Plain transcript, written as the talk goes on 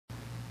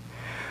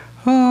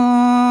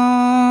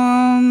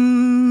Om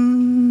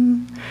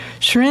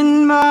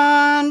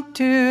Shrinvantu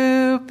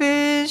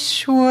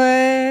Vishwe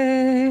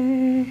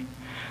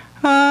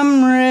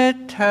Amritasya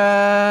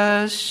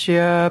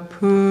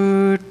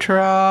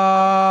Putraha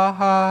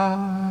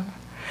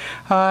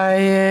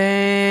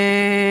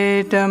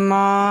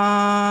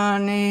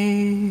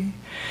Ayedamani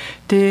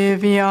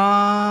Divyani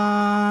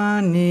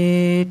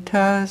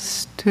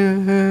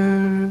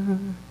Tastu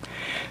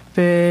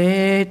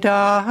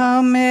Vedametam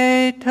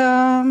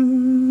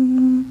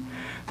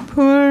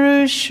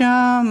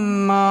Purusham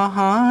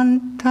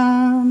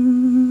Mahantam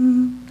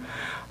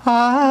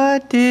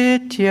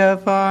Aditya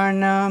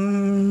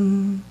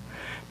Varnam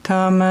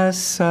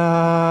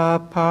Tamasa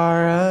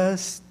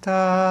Parastat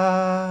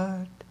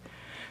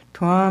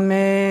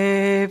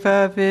Tvameva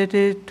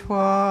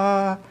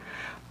Viditva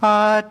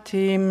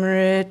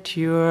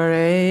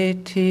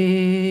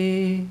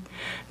Atimrityureti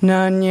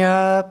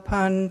Nanya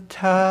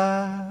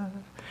Panta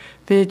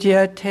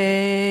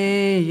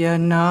Vidyate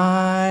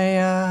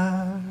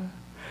Yanaya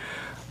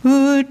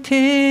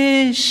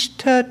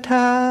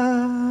Uttishtata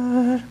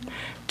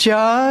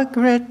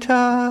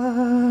Jagrata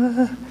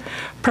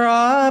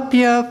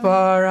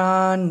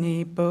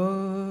Prabhyavarani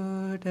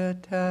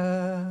Bodhata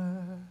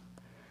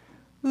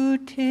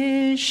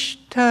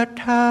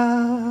Uttishtata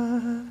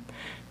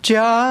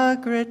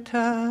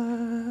Jagrata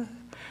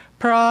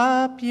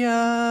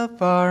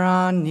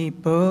Prabhyavarani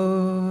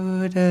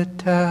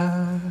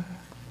Bodhata.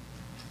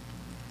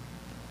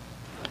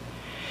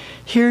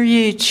 Hear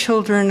ye,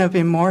 children of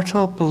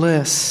immortal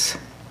bliss,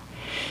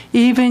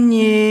 even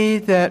ye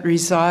that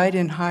reside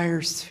in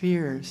higher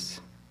spheres.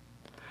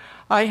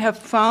 I have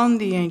found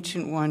the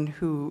Ancient One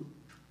who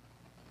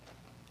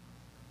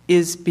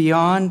is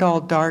beyond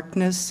all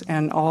darkness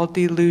and all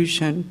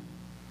delusion.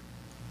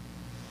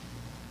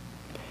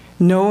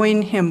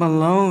 Knowing him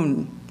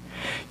alone,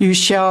 you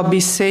shall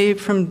be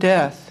saved from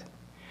death.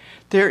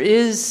 There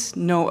is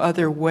no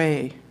other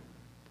way.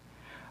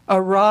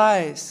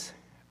 Arise,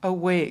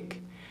 awake,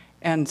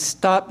 and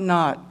stop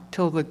not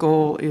till the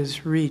goal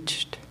is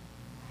reached.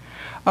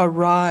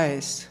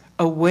 Arise,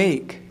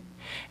 awake,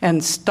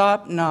 and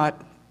stop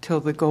not till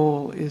the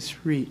goal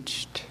is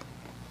reached.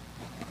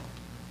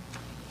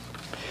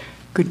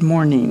 Good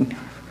morning.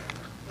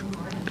 Good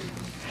morning.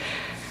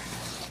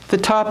 The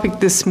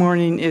topic this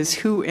morning is,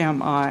 who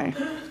am I?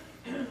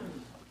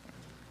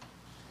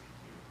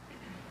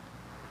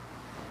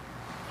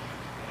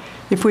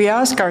 If we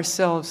ask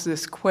ourselves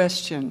this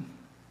question,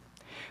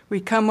 we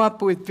come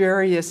up with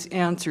various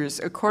answers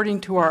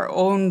according to our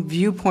own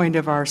viewpoint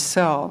of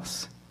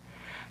ourselves.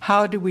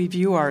 How do we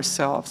view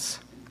ourselves?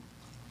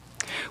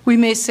 We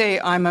may say,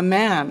 I'm a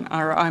man,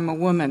 or I'm a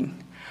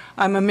woman.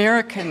 I'm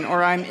American,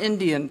 or I'm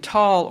Indian,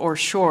 tall or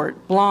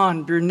short,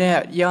 blonde,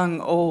 brunette,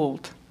 young,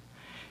 old.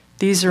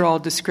 These are all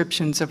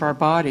descriptions of our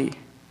body.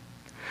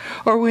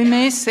 Or we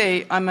may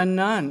say, I'm a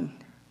nun,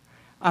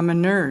 I'm a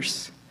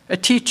nurse, a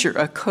teacher,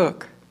 a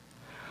cook.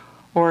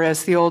 Or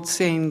as the old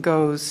saying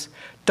goes,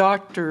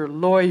 doctor,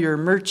 lawyer,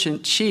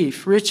 merchant,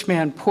 chief, rich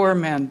man, poor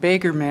man,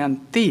 beggar man,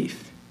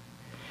 thief.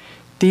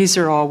 These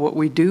are all what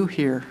we do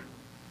here.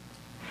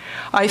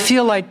 I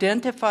feel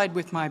identified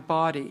with my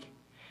body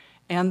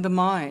and the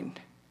mind,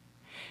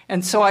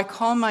 and so I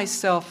call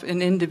myself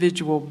an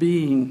individual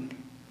being.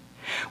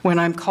 When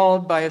I'm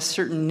called by a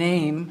certain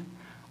name,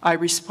 I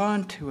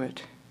respond to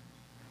it.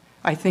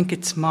 I think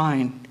it's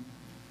mine.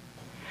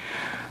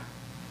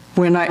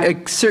 When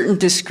a certain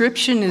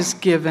description is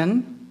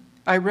given,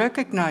 I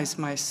recognize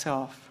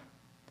myself.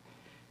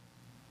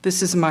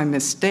 This is my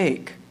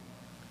mistake.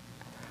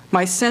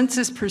 My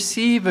senses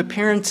perceive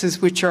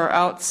appearances which are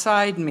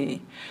outside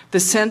me. The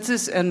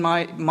senses and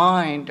my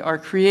mind are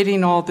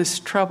creating all this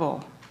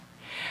trouble.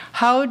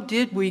 How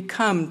did we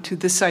come to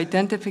this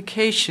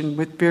identification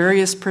with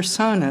various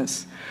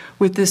personas,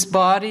 with this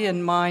body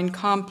and mind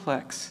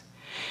complex,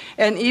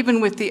 and even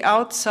with the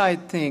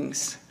outside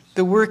things,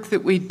 the work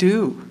that we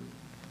do?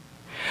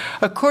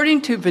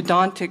 According to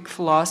Vedantic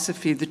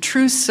philosophy, the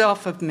true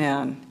self of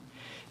man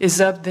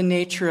is of the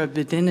nature of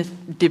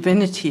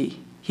divinity.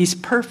 He's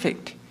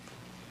perfect.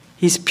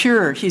 He's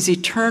pure. He's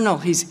eternal.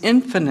 He's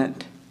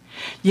infinite.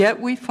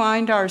 Yet we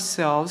find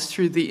ourselves,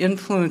 through the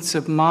influence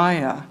of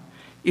Maya,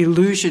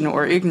 illusion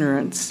or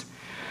ignorance,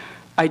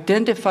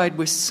 identified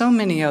with so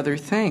many other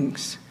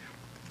things.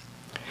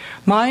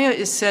 Maya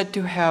is said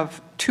to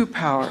have two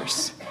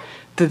powers,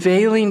 the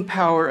veiling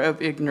power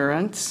of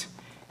ignorance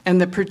and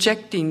the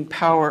projecting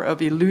power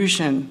of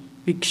illusion,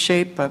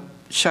 vikshepa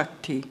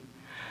shakti.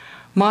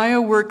 Maya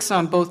works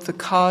on both the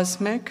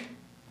cosmic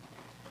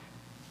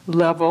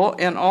level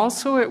and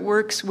also it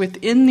works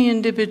within the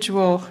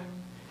individual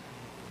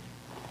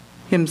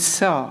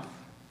himself.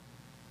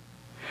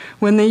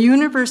 When the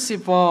universe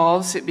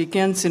evolves, it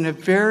begins in a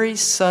very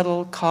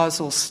subtle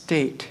causal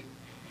state.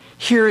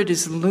 Here it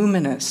is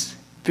luminous,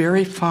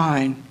 very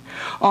fine,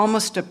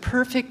 almost a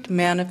perfect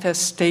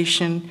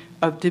manifestation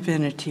of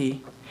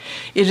divinity.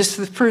 It is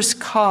the first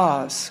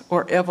cause,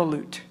 or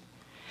evolute.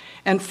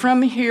 And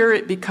from here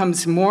it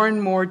becomes more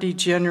and more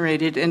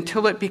degenerated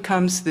until it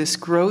becomes this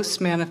gross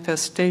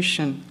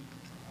manifestation.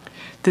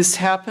 This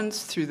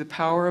happens through the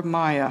power of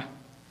Maya.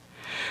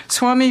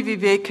 Swami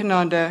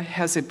Vivekananda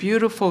has a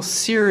beautiful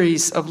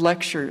series of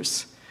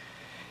lectures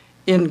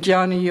in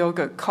Jnana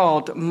Yoga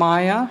called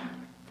Maya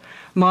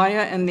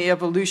and the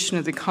Evolution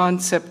of the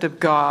Concept of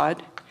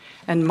God,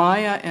 and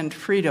Maya and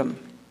Freedom.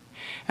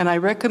 And I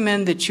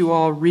recommend that you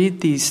all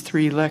read these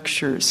 3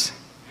 lectures.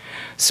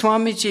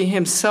 Swamiji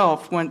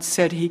himself once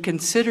said he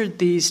considered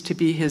these to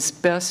be his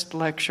best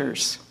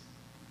lectures.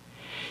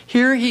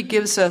 Here he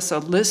gives us a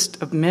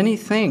list of many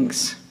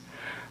things,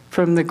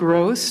 from the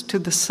gross to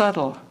the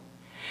subtle.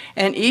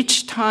 And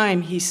each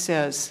time he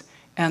says,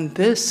 and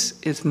this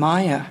is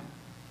Maya.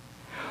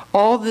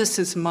 All this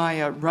is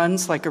Maya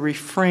runs like a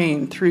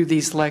refrain through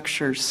these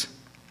lectures.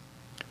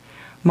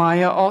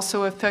 Maya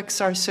also affects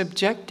our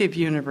subjective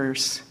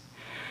universe.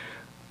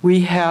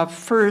 We have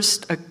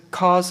first a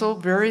causal,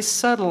 very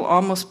subtle,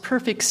 almost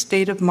perfect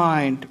state of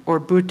mind, or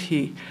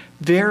buddhi,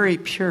 very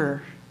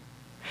pure.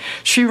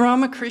 Sri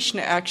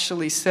Ramakrishna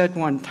actually said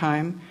one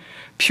time,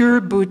 pure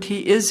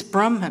buddhi is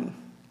Brahman.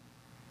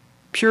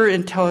 Pure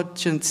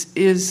intelligence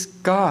is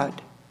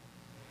God,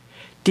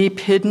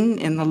 deep hidden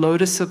in the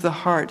lotus of the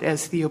heart,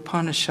 as the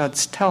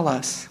Upanishads tell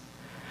us.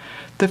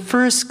 The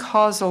first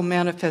causal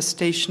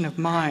manifestation of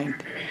mind,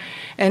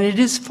 and it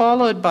is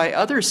followed by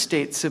other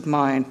states of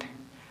mind,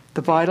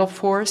 the vital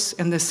force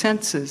and the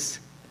senses.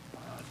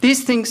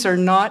 These things are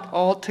not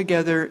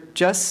altogether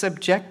just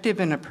subjective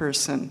in a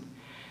person.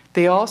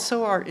 They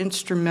also are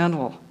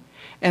instrumental,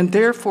 and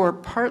therefore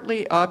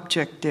partly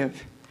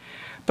objective.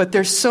 But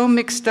they're so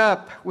mixed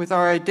up with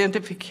our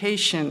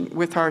identification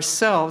with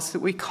ourselves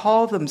that we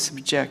call them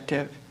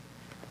subjective.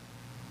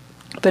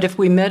 But if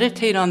we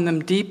meditate on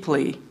them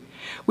deeply,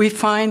 we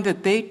find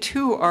that they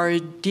too are a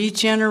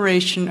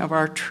degeneration of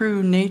our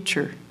true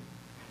nature,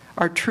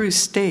 our true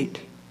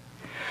state.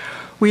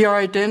 We are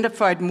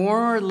identified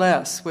more or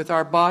less with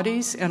our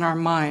bodies and our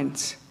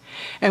minds,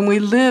 and we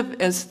live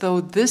as though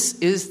this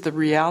is the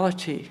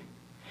reality.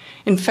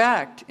 In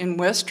fact, in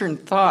Western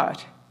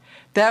thought,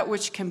 that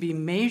which can be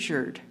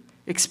measured,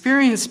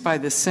 experienced by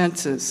the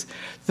senses,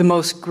 the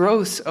most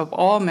gross of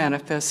all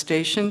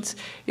manifestations,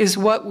 is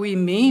what we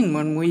mean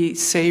when we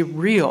say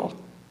real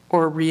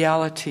or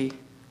reality.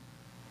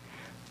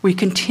 We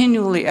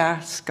continually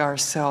ask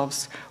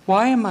ourselves,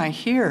 why am I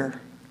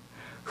here?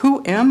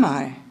 Who am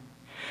I?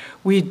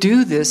 We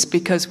do this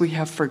because we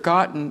have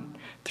forgotten,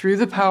 through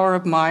the power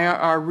of Maya,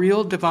 our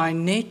real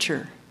divine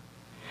nature.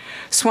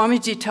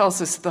 Swamiji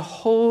tells us the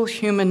whole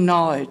human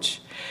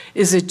knowledge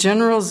is a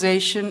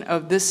generalization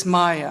of this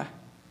Maya,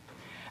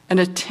 an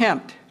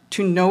attempt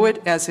to know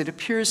it as it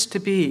appears to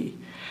be.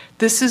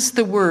 This is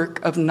the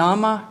work of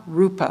Nama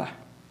Rupa,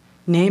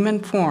 name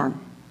and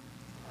form.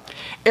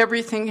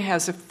 Everything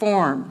has a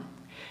form.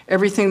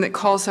 Everything that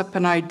calls up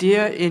an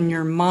idea in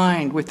your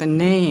mind with a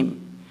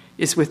name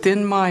is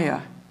within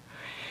Maya.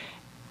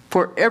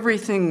 For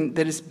everything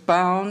that is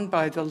bound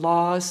by the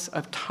laws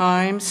of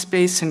time,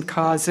 space, and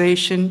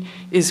causation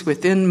is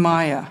within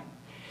Maya.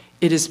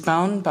 It is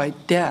bound by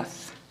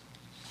death.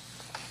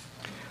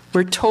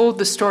 We're told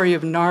the story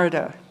of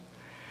Narada,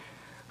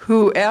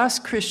 who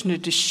asked Krishna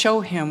to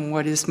show him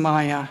what is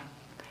Maya.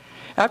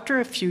 After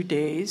a few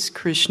days,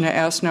 Krishna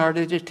asked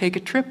Narada to take a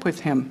trip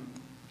with him.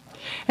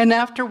 And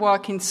after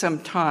walking some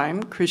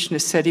time, Krishna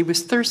said he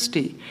was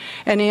thirsty,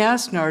 and he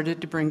asked Narada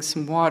to bring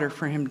some water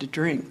for him to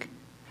drink.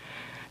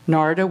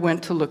 Narada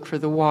went to look for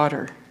the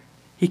water.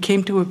 He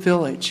came to a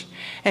village,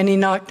 and he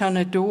knocked on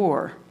a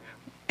door,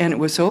 and it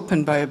was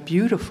opened by a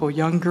beautiful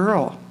young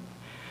girl.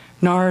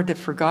 Narada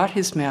forgot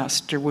his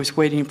master was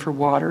waiting for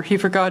water. He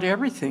forgot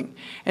everything,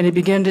 and he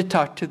began to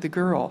talk to the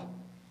girl.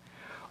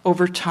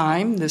 Over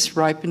time, this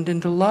ripened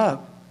into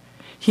love.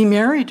 He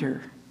married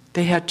her.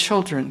 They had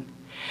children.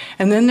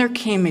 And then there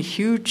came a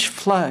huge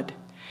flood,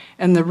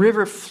 and the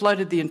river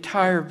flooded the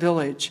entire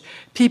village.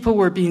 People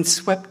were being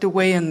swept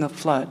away in the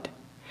flood.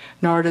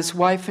 Narada's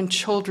wife and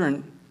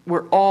children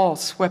were all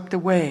swept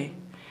away.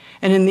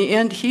 And in the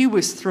end, he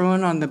was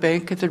thrown on the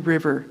bank of the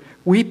river,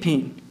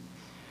 weeping.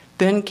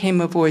 Then came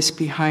a voice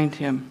behind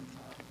him.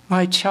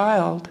 "My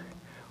child,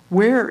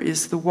 where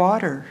is the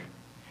water?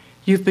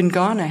 You've been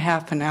gone a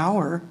half an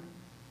hour."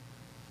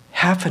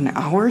 "Half an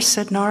hour?"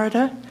 said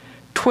Narada.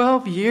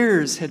 12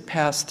 years had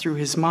passed through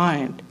his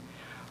mind.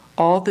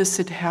 All this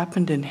had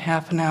happened in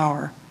half an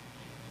hour.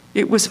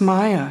 It was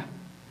Maya.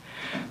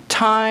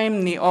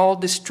 Time, the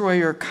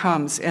all-destroyer,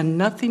 comes, and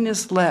nothing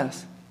is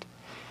left.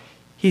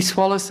 He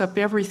swallows up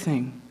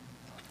everything.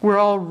 We're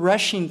all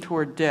rushing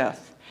toward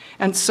death,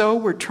 and so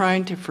we're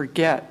trying to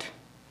forget.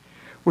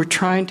 We're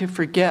trying to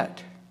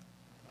forget.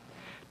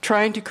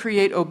 Trying to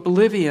create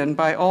oblivion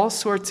by all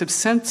sorts of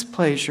sense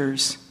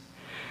pleasures.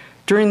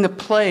 During the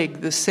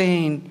plague, the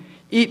saying,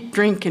 "Eat,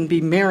 drink, and be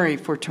merry,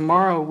 for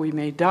tomorrow we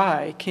may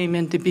die," came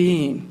into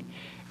being.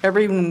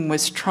 Everyone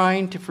was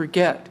trying to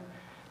forget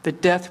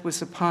that death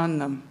was upon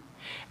them.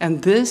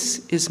 And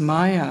this is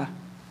Maya.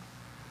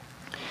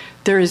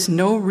 There is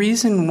no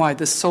reason why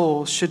the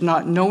soul should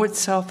not know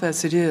itself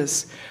as it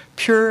is,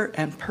 pure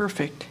and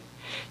perfect.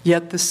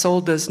 Yet the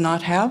soul does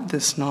not have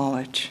this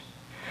knowledge.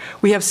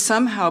 We have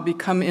somehow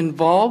become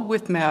involved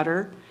with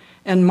matter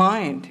and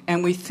mind,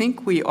 and we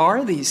think we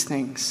are these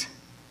things.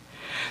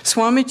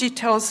 Swamiji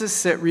tells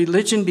us that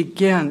religion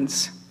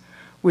begins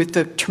with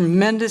the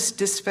tremendous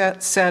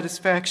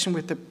dissatisfaction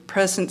with the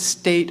present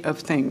state of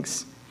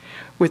things,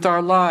 with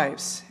our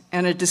lives,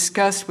 and a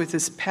disgust with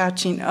this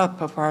patching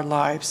up of our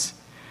lives.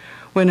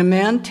 When a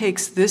man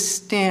takes this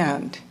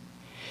stand,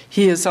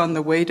 he is on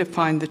the way to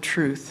find the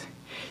truth.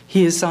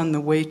 He is on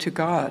the way to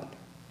God.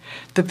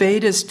 The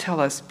Vedas tell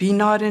us, be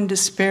not in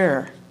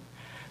despair.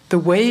 The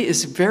way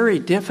is very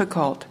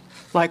difficult,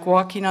 like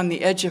walking on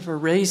the edge of a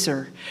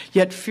razor,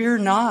 yet fear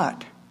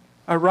not.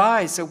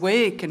 Arise,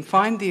 awake, and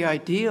find the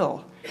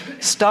ideal.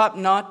 Stop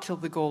not till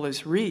the goal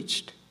is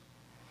reached.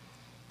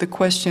 The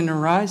question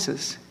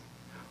arises,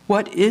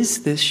 what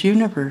is this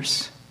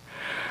universe?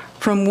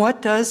 From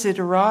what does it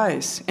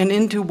arise, and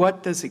into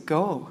what does it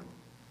go?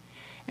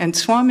 And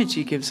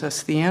Swamiji gives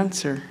us the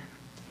answer.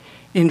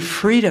 In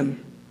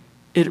freedom,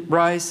 it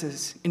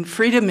rises. In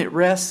freedom, it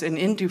rests, and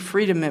into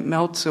freedom, it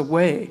melts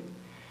away.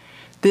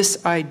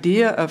 This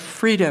idea of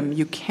freedom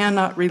you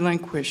cannot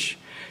relinquish.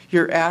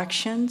 Your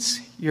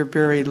actions, your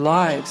very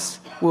lives,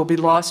 will be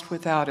lost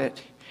without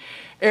it.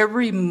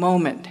 Every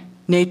moment,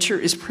 nature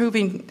is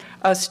proving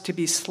us to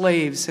be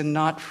slaves and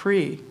not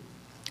free.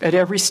 At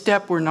every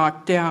step, we're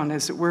knocked down,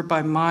 as it were,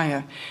 by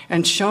Maya,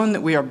 and shown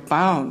that we are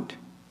bound.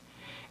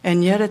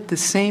 And yet at the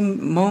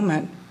same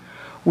moment,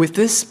 with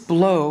this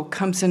blow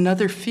comes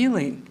another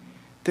feeling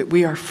that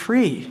we are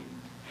free.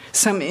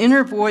 Some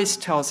inner voice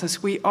tells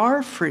us we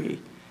are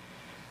free.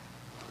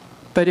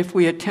 But if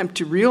we attempt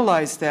to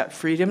realize that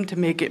freedom, to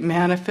make it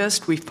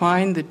manifest, we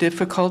find the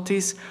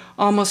difficulties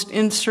almost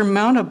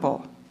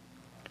insurmountable.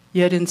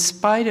 Yet in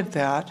spite of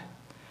that,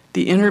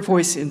 the inner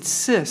voice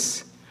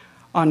insists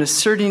on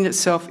asserting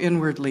itself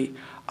inwardly.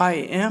 I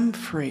am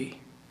free.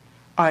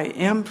 I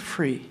am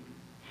free.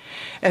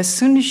 As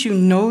soon as you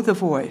know the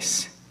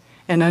voice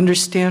and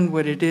understand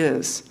what it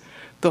is,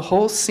 the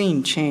whole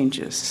scene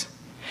changes.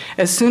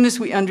 As soon as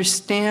we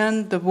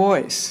understand the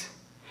voice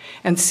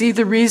and see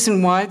the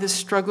reason why this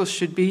struggle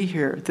should be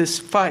here, this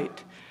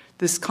fight,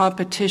 this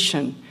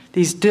competition,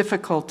 these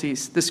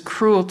difficulties, this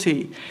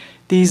cruelty,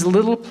 these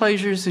little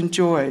pleasures and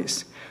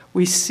joys,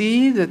 we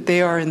see that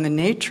they are in the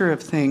nature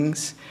of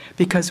things,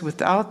 because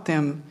without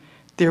them,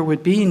 there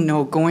would be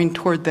no going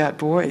toward that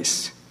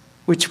voice,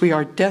 which we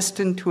are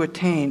destined to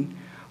attain,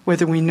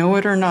 whether we know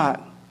it or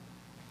not.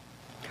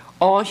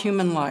 All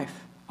human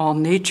life, all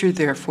nature,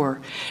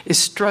 therefore, is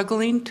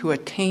struggling to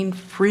attain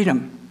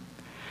freedom.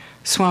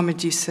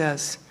 Swamiji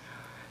says,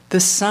 the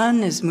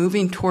sun is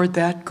moving toward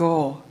that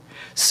goal.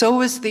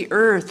 So is the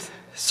earth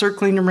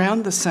circling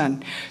around the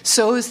sun.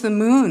 So is the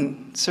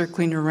moon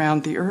circling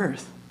around the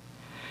earth.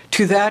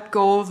 To that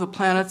goal, the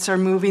planets are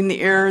moving,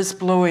 the air is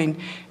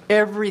blowing.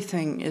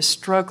 Everything is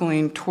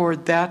struggling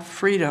toward that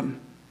freedom.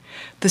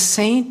 The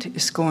saint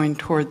is going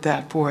toward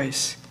that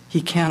voice.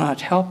 He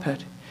cannot help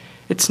it.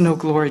 It's no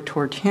glory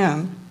toward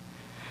him.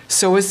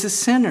 So is the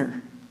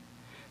sinner.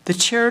 The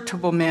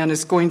charitable man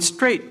is going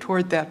straight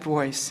toward that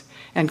voice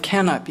and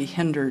cannot be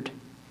hindered.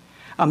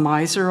 A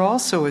miser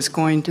also is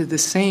going to the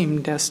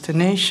same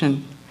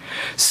destination.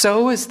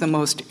 So is the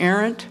most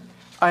errant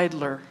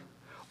idler.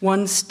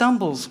 One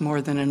stumbles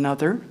more than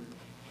another.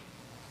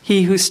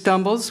 He who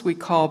stumbles we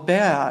call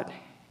bad.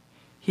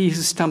 He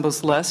who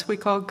stumbles less we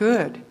call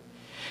good.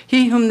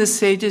 He whom the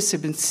sages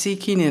have been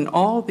seeking in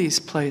all these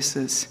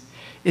places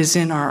is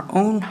in our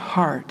own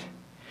heart.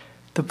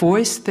 The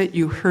voice that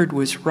you heard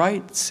was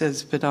right,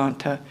 says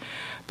Vedanta,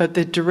 but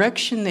the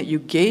direction that you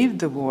gave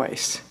the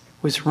voice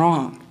was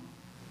wrong.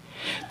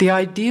 The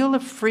ideal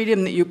of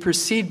freedom that you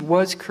perceived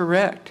was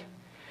correct,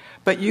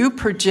 but you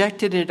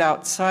projected it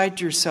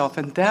outside yourself,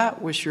 and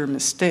that was your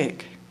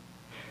mistake.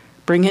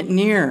 Bring it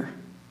near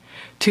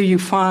till you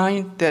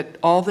find that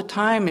all the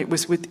time it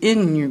was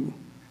within you.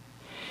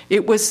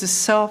 It was the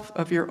self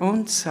of your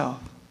own self.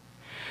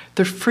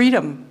 The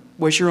freedom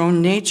was your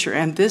own nature,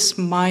 and this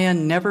Maya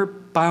never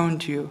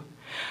bound you.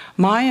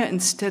 Maya,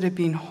 instead of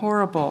being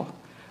horrible,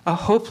 a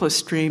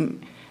hopeless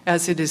dream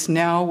as it is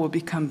now, will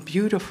become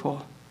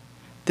beautiful.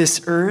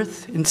 This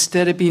earth,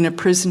 instead of being a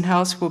prison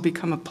house, will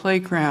become a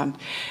playground.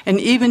 And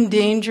even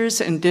dangers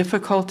and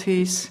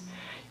difficulties,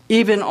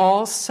 even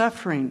all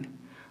suffering,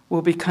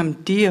 will become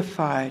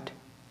deified.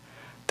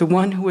 The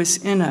one who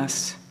is in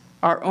us,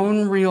 our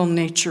own real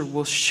nature,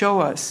 will show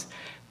us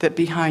that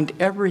behind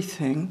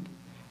everything,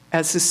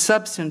 as the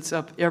substance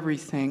of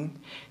everything,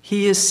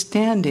 he is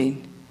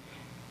standing,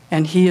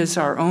 and he is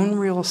our own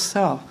real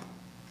self.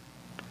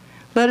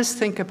 Let us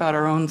think about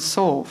our own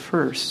soul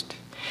first.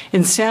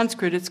 In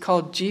Sanskrit, it's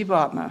called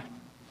Jivatma,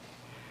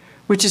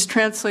 which is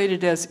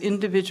translated as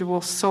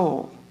individual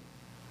soul.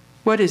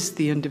 What is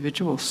the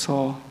individual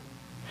soul?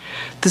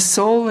 The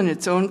soul in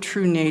its own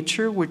true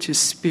nature, which is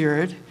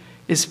spirit,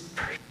 is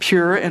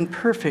pure and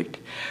perfect,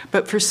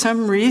 but for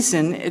some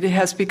reason it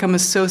has become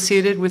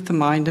associated with the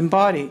mind and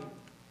body.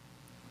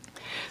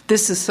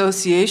 This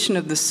association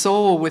of the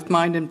soul with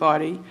mind and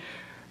body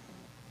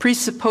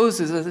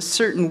presupposes a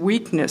certain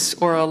weakness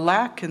or a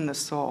lack in the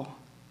soul.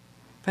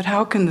 But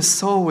how can the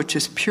soul, which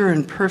is pure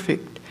and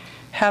perfect,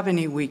 have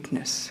any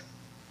weakness?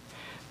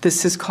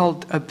 This is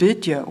called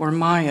avidya or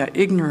maya,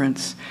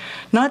 ignorance.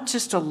 Not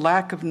just a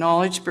lack of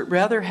knowledge, but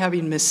rather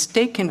having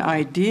mistaken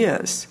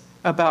ideas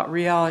about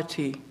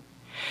reality.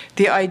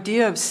 The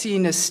idea of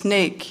seeing a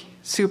snake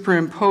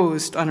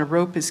superimposed on a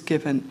rope is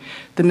given.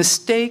 The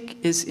mistake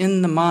is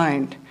in the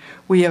mind.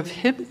 We have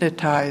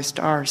hypnotized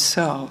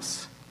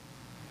ourselves.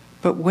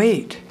 But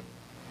wait,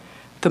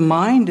 the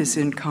mind is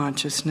in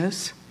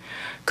consciousness.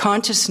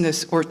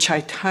 Consciousness, or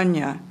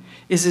chaitanya,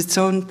 is its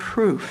own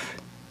proof.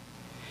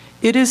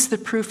 It is the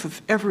proof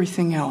of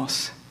everything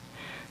else.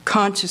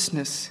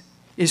 Consciousness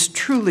is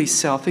truly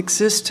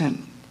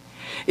self-existent.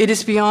 It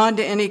is beyond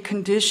any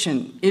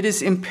condition. It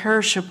is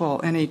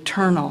imperishable and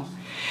eternal.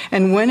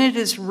 And when it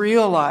is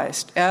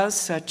realized as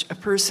such, a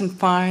person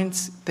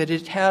finds that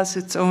it has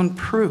its own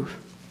proof.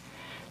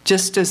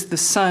 Just as the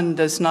sun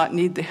does not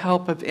need the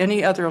help of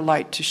any other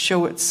light to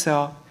show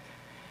itself,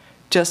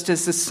 just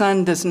as the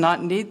sun does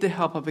not need the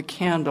help of a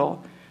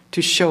candle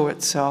to show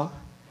itself,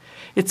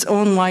 its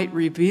own light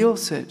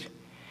reveals it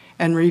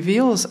and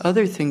reveals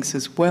other things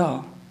as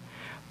well.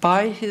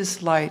 By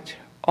his light,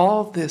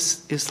 all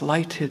this is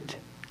lighted.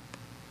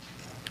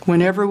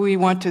 Whenever we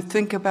want to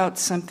think about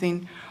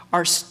something,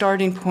 our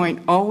starting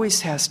point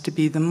always has to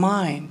be the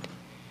mind.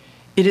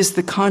 It is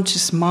the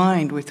conscious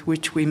mind with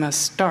which we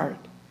must start.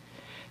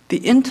 The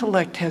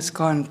intellect has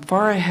gone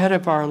far ahead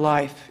of our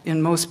life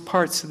in most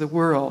parts of the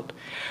world.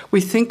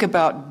 We think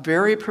about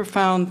very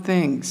profound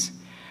things,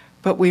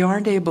 but we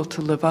aren't able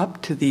to live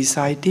up to these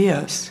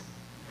ideas.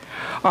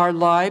 Our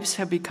lives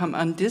have become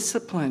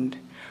undisciplined.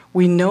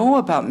 We know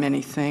about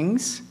many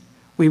things.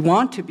 We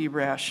want to be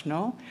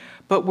rational,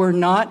 but we're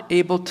not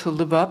able to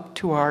live up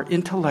to our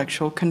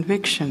intellectual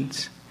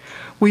convictions.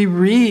 We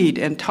read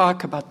and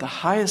talk about the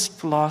highest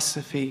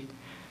philosophy,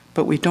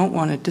 but we don't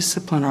want to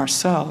discipline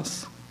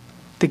ourselves.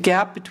 The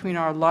gap between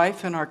our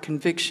life and our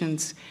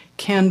convictions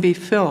can be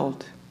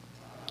filled.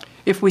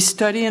 If we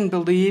study and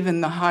believe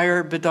in the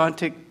higher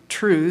Vedantic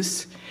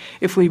truths,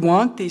 if we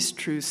want these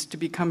truths to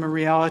become a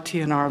reality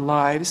in our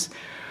lives,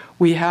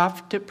 we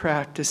have to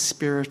practice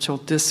spiritual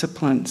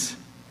disciplines.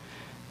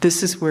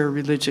 This is where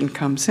religion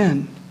comes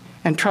in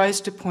and tries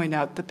to point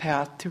out the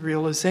path to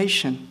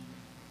realization.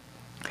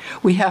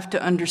 We have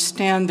to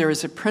understand there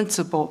is a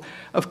principle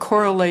of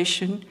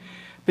correlation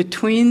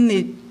between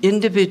the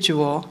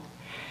individual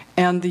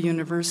and the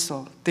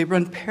universal. They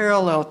run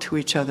parallel to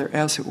each other,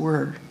 as it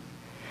were.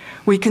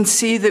 We can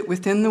see that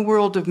within the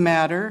world of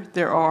matter,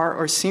 there are,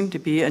 or seem to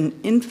be, an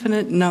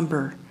infinite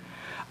number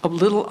of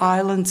little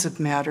islands of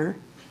matter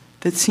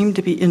that seem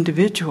to be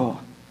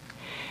individual.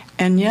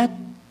 And yet,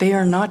 they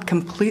are not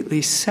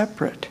completely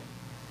separate.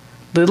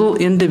 Little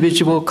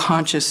individual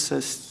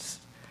consciousnesses,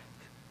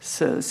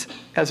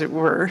 as it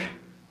were.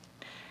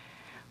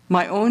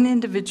 My own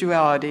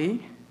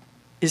individuality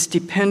is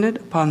dependent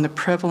upon the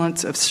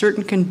prevalence of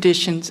certain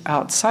conditions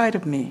outside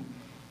of me: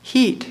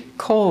 heat,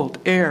 cold,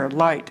 air,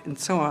 light, and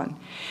so on.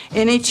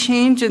 Any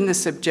change in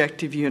this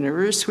objective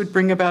universe would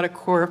bring about a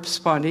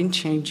corresponding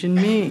change in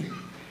me.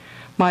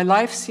 My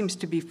life seems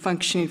to be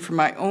functioning for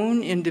my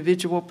own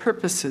individual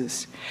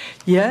purposes,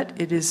 yet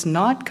it is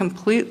not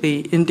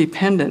completely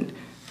independent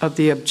of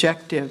the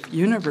objective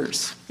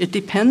universe. It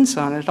depends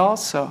on it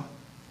also.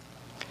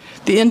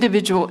 The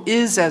individual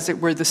is, as it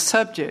were, the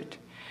subject,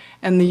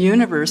 and the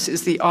universe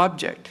is the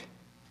object.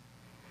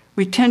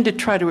 We tend to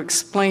try to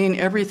explain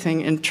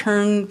everything in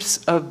terms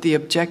of the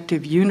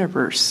objective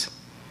universe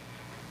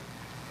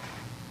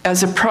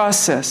as a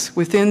process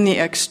within the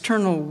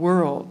external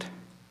world.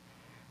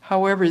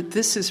 However,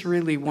 this is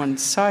really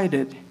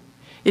one-sided.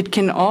 It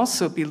can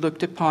also be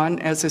looked upon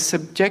as a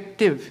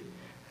subjective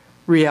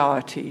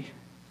reality.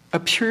 A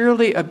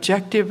purely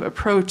objective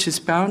approach is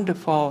bound to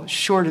fall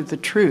short of the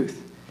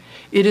truth.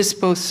 It is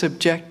both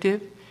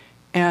subjective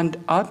and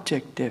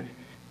objective.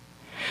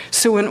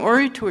 So in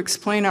order to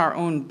explain our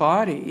own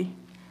body,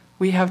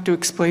 we have to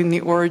explain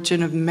the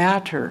origin of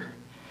matter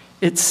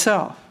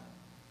itself.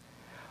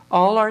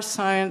 All our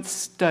science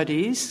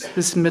studies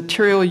this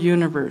material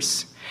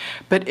universe,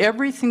 but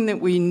everything that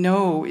we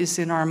know is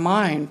in our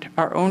mind,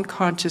 our own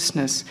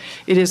consciousness.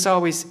 It is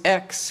always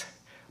X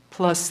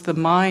plus the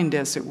mind,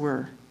 as it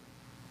were.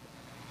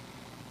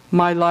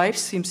 My life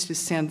seems to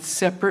stand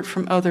separate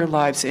from other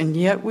lives, and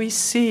yet we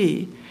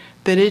see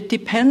that it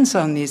depends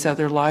on these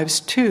other lives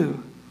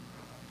too.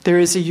 There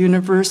is a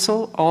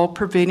universal,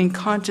 all-pervading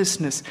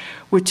consciousness,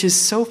 which is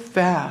so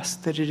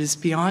vast that it is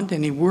beyond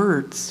any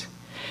words.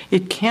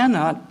 It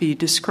cannot be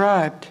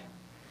described.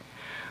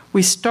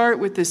 We start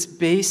with this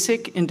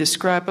basic,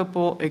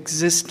 indescribable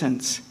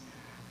existence,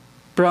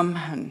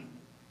 Brahman,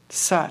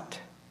 Sat.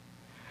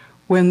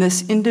 When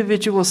this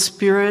individual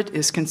spirit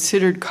is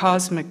considered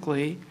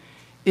cosmically,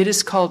 it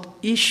is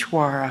called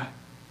Ishvara,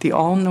 the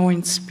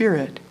all-knowing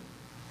spirit.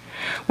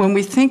 When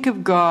we think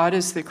of God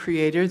as the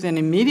creator, then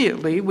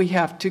immediately we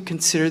have to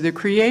consider the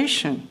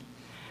creation,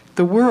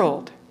 the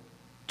world,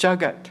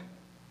 Jagat.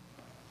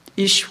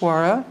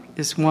 Ishvara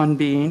is one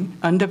being,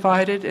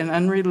 undivided and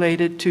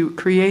unrelated to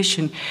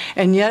creation,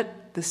 and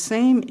yet the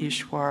same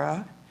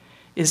Ishvara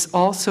is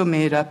also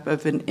made up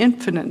of an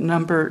infinite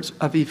number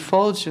of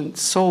effulgent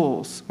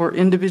souls or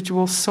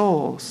individual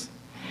souls.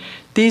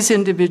 These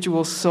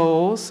individual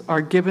souls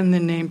are given the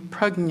name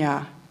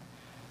prajna.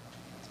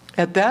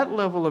 At that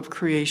level of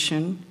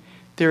creation,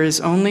 there is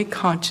only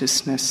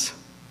consciousness.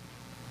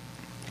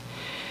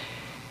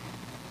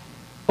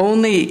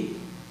 Only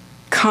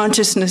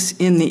consciousness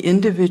in the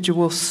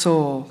individual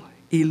soul,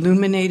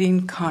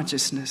 illuminating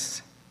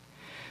consciousness.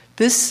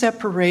 This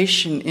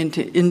separation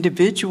into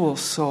individual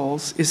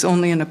souls is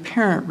only an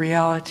apparent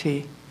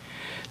reality.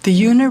 The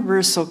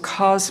universal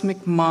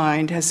cosmic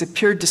mind has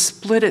appeared to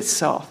split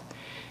itself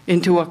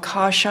into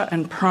akasha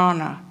and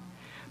prana,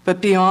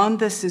 but beyond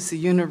this is the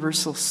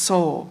universal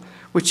soul,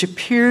 which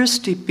appears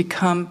to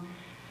become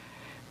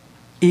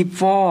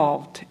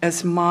evolved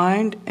as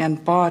mind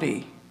and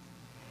body.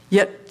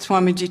 Yet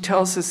Swamiji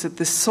tells us that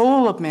the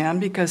soul of man,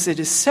 because it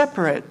is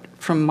separate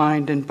from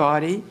mind and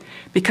body,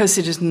 because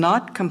it is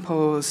not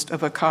composed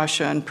of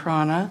akasha and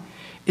prana,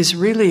 is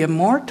really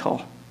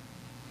immortal.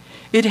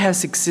 It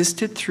has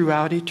existed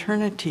throughout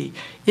eternity.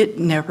 It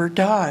never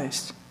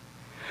dies.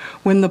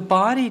 When the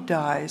body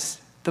dies,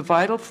 the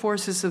vital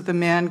forces of the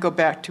man go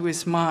back to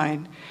his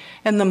mind,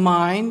 and the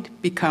mind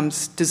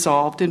becomes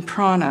dissolved in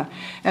prana,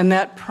 and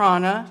that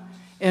prana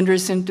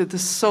enters into the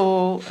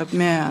soul of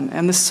man,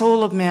 and the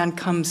soul of man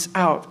comes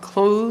out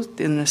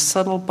clothed in a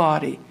subtle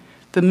body,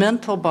 the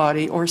mental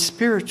body or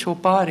spiritual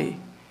body.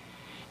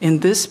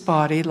 In this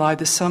body lie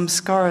the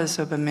samskaras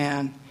of a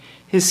man,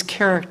 his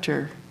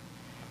character.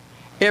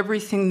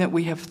 Everything that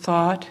we have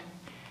thought,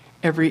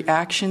 every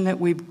action that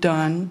we've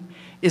done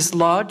is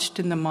lodged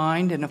in the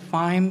mind in a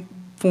fine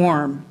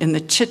form, in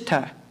the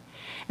chitta.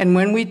 And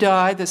when we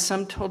die, the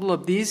sum total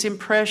of these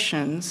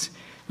impressions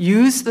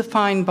use the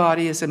fine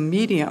body as a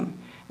medium,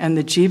 and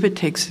the jiva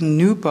takes a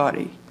new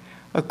body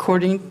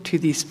according to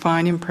these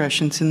fine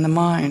impressions in the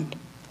mind.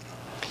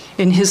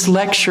 In his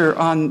lecture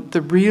on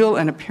the real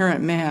and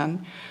apparent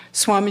man,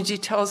 Swamiji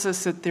tells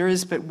us that there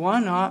is but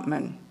one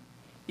Atman,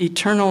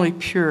 eternally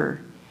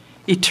pure,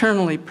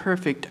 eternally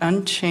perfect,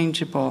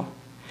 unchangeable.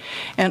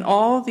 And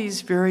all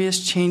these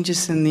various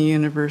changes in the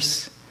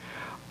universe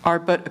are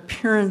but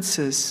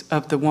appearances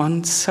of the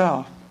one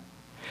self.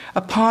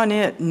 Upon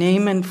it,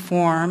 name and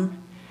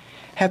form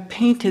have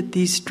painted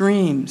these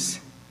dreams.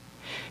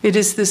 It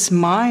is this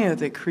Maya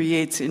that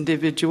creates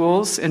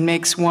individuals and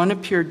makes one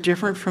appear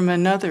different from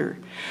another.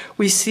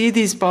 We see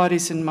these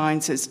bodies and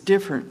minds as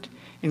different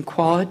in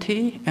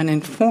quality and in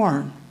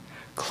form,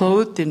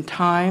 clothed in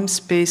time,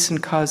 space,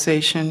 and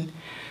causation.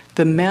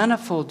 The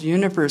manifold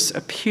universe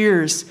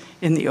appears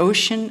in the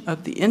ocean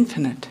of the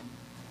infinite.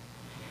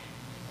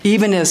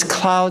 Even as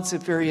clouds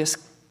of various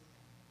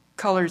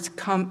colors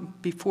come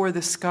before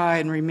the sky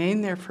and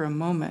remain there for a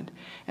moment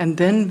and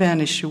then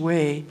vanish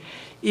away,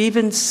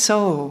 even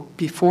so,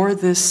 before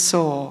this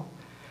soul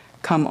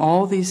come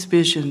all these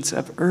visions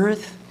of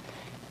earth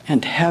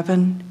and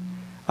heaven,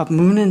 of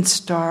moon and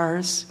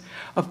stars,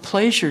 of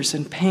pleasures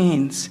and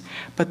pains,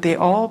 but they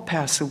all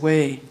pass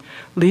away,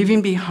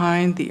 leaving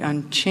behind the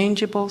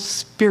unchangeable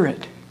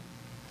spirit.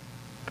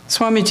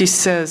 Swamiji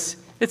says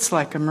it's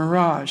like a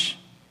mirage.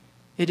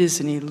 It is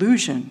an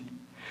illusion.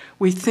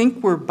 We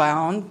think we're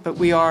bound, but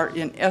we are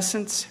in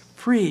essence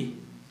free.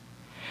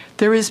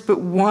 There is but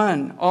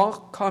one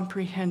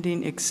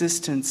all-comprehending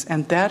existence,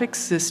 and that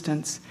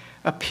existence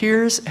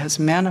appears as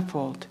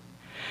manifold.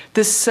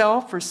 This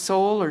self or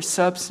soul or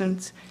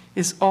substance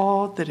is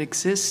all that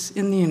exists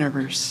in the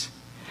universe.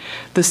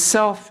 The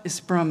self is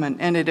Brahman,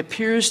 and it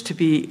appears to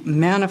be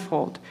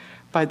manifold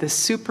by the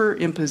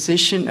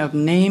superimposition of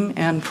name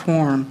and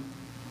form.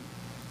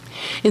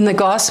 In the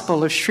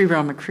Gospel of Sri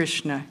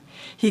Ramakrishna,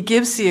 he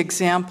gives the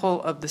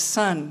example of the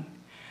sun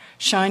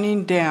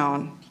shining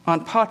down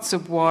on pots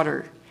of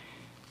water,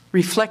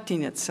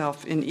 reflecting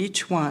itself in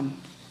each one.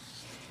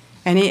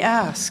 And he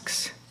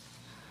asks,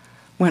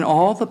 when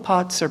all the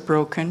pots are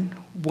broken,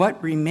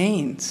 what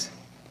remains?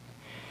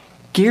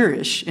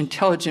 Girish,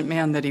 intelligent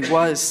man that he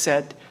was,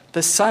 said,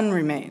 the sun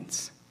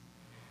remains.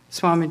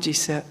 Sri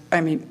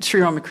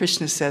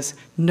Ramakrishna says,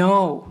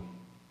 no.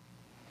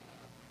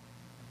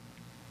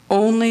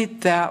 Only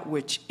that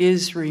which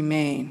is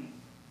remain.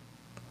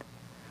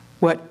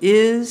 What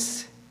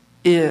is.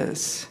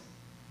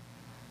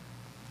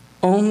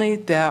 Only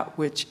that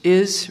which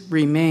is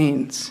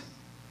remains.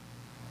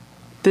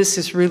 This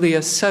is really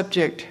a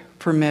subject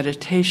for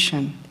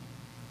meditation.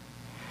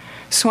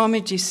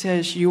 Swamiji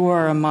says, you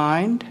are a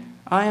mind,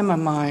 I am a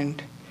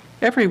mind.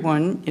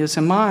 Everyone is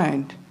a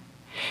mind.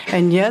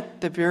 And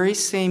yet the very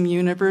same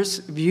universe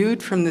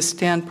viewed from the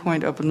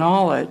standpoint of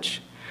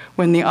knowledge,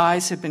 when the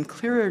eyes have been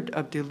cleared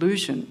of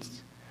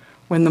delusions,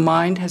 when the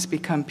mind has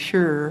become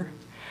pure,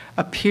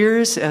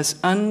 appears as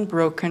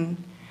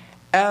unbroken,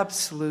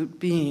 absolute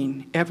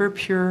being, ever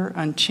pure,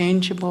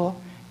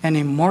 unchangeable, and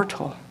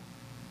immortal.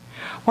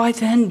 Why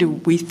then do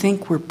we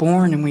think we're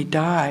born and we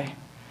die?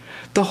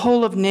 The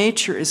whole of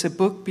nature is a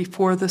book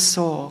before the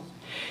soul.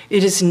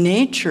 It is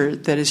nature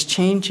that is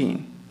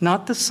changing,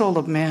 not the soul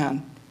of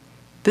man.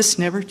 This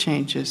never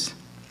changes.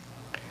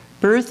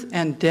 Birth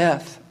and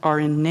death are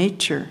in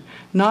nature,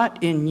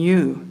 not in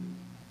you.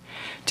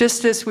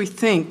 Just as we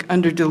think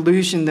under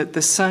delusion that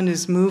the sun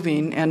is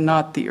moving and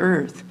not the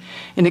earth,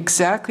 in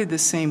exactly the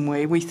same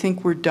way we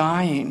think we're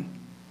dying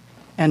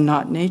and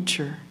not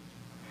nature.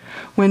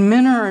 When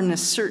men are in a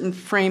certain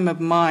frame of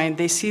mind,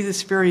 they see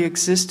this very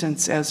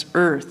existence as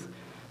earth,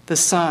 the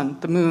sun,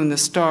 the moon, the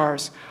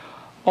stars.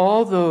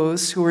 All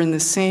those who are in the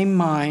same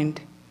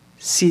mind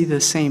see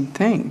the same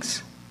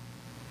things.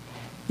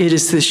 It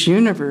is this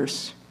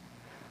universe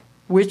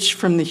which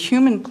from the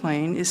human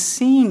plane is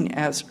seen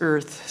as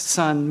earth,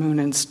 sun, moon,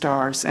 and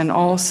stars, and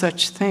all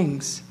such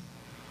things.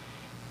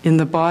 In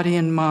the body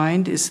and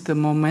mind is the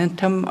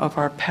momentum of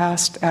our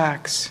past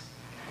acts.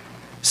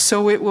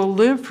 So it will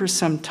live for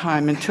some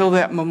time until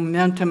that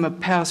momentum of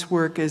past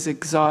work is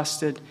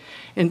exhausted,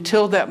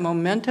 until that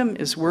momentum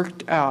is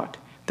worked out.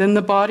 Then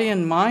the body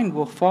and mind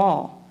will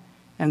fall,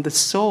 and the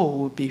soul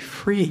will be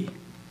free.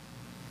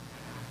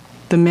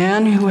 The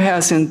man who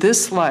has in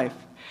this life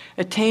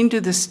attained to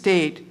the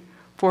state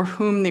for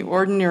whom the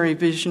ordinary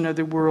vision of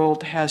the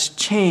world has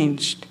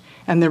changed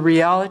and the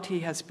reality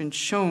has been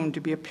shown to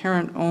be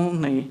apparent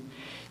only,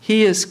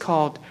 he is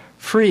called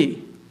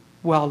free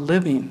while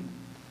living.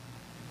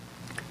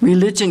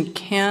 Religion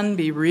can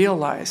be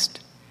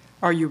realized.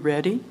 Are you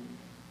ready?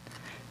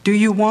 Do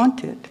you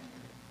want it?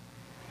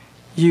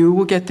 You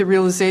will get the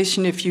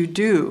realization if you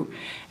do,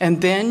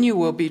 and then you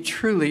will be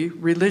truly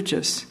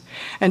religious.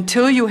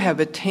 Until you have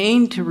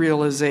attained to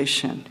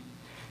realization,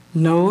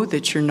 know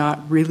that you're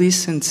not really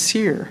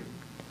sincere.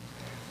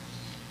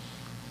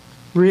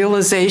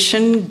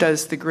 Realization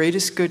does the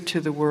greatest good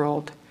to the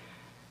world.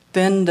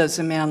 Then does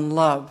a man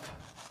love,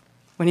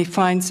 when he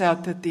finds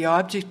out that the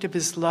object of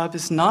his love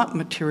is not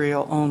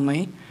material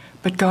only,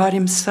 but God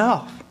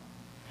himself.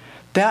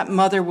 That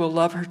mother will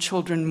love her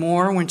children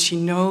more when she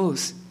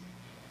knows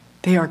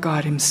they are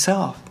God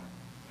himself.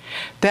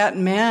 That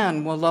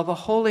man will love a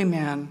holy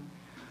man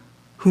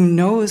who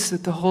knows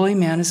that the holy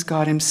man is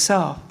God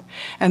himself.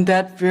 And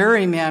that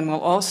very man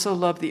will also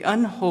love the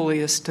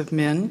unholiest of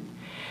men,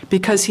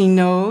 because he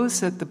knows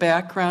that the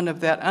background of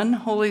that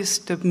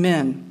unholiest of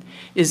men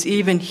is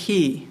even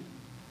he,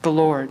 the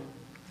Lord.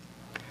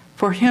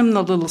 For him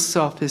the little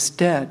self is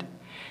dead,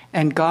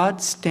 and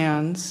God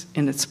stands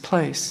in its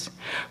place.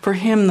 For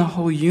him the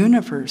whole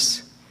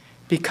universe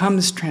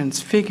becomes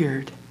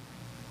transfigured.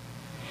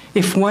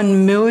 If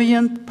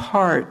 1,000,000th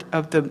part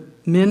of the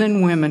men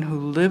and women who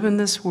live in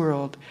this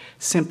world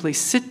simply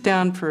sit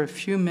down for a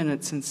few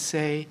minutes and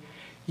say,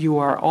 "You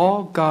are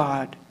all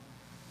God.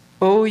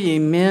 O ye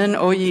men,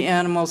 O ye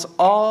animals,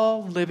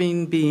 all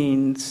living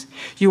beings.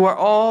 You are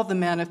all the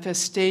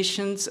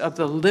manifestations of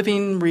the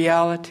living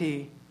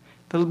reality,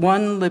 the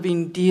one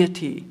living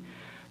deity."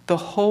 The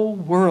whole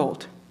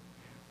world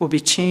will be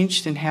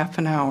changed in half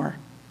an hour.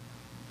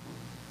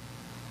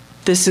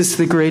 This is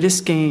the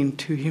greatest gain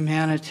to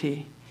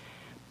humanity.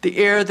 The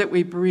air that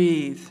we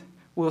breathe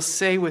will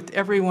say with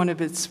every one of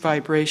its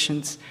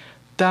vibrations,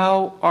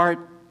 "Thou art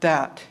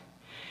that."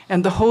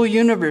 And the whole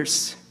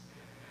universe,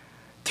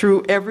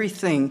 through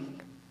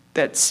everything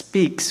that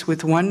speaks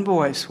with one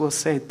voice, will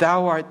say,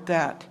 "Thou art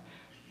that."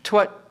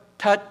 Twat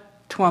tat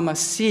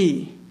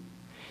twamasi.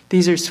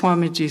 These are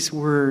Swamiji's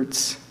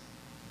words.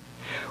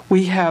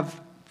 We have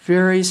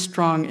very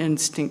strong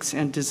instincts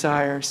and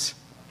desires.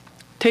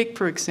 Take,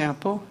 for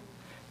example,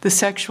 the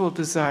sexual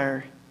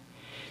desire.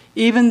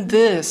 Even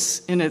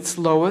this, in its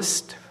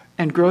lowest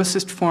and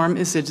grossest form,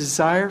 is a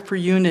desire for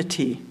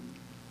unity.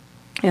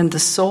 And the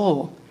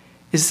soul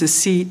is the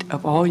seat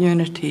of all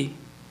unity.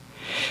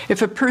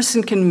 If a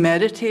person can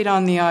meditate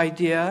on the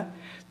idea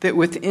that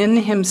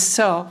within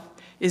himself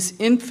is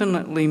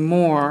infinitely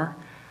more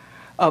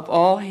of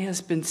all he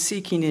has been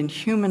seeking in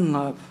human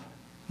love,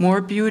 more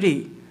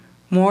beauty,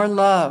 more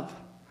love,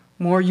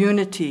 more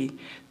unity,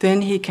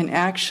 then he can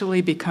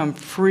actually become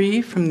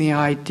free from the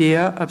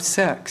idea of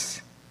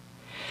sex.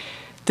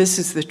 This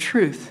is the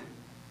truth,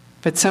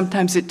 but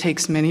sometimes it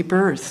takes many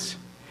births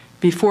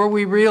before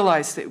we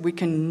realize that we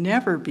can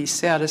never be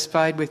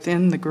satisfied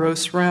within the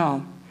gross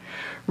realm.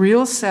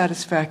 Real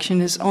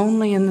satisfaction is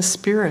only in the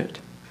spirit.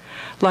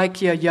 Like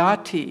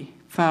Yayati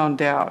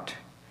found out,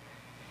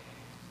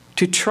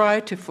 to try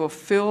to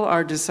fulfill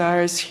our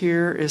desires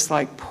here is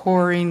like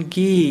pouring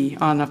ghee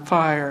on a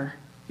fire.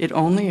 It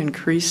only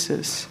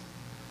increases.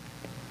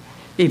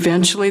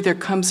 Eventually there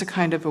comes a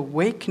kind of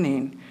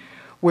awakening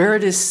where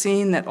it is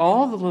seen that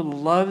all the little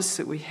loves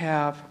that we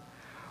have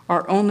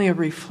are only a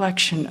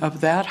reflection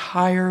of that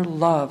higher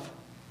love,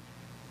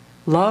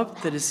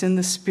 love that is in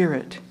the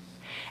spirit.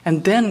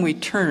 And then we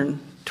turn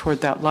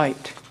toward that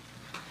light.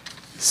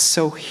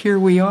 So here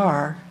we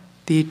are,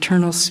 the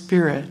eternal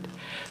spirit,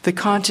 the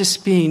conscious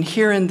being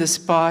here in this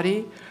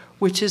body,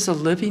 which is a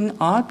living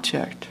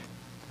object.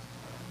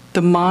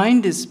 The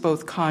mind is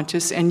both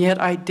conscious and yet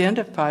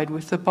identified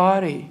with the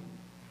body.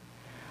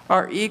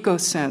 Our ego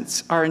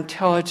sense, our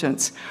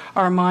intelligence,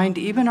 our mind,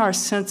 even our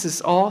senses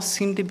all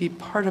seem to be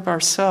part of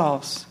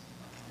ourselves.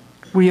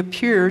 We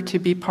appear to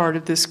be part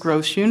of this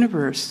gross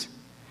universe.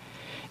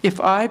 If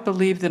I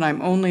believe that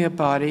I'm only a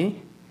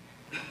body,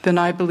 then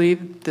I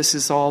believe this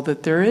is all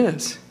that there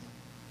is.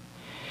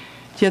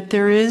 Yet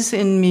there is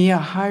in me a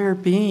higher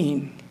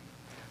being,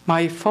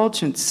 my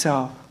effulgent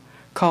self,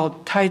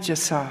 called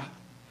Taijasa,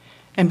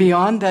 and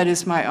beyond that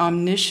is my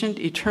omniscient,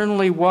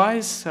 eternally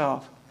wise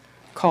self,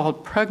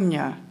 called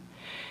Prajna,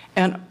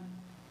 and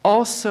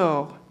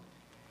also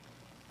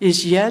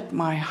is yet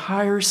my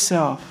higher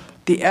self,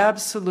 the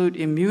absolute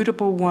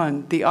immutable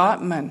one, the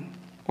Atman,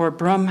 or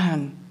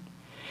Brahman.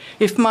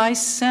 If my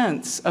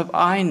sense of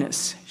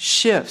I-ness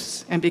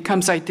shifts and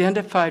becomes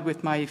identified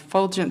with my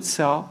effulgent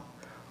self,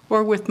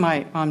 or with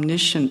my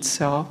omniscient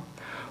self,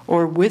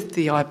 or with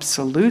the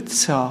absolute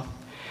self,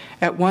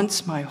 at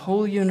once my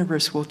whole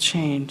universe will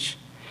change.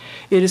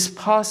 It is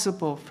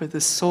possible for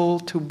the soul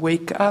to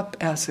wake up,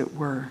 as it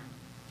were.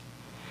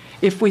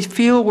 If we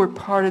feel we're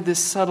part of this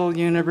subtle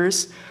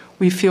universe,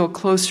 we feel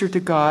closer to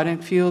God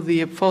and feel the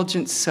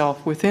effulgent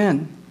self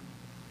within.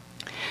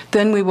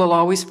 Then we will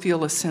always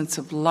feel a sense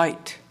of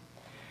light.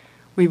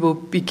 We will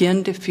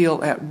begin to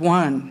feel at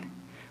one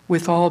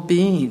with all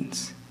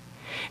beings.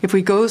 If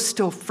we go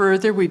still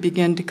further, we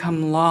begin to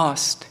come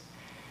lost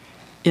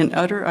in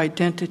utter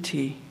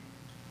identity.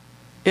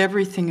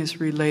 Everything is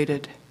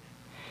related.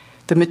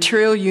 The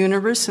material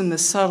universe and the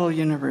subtle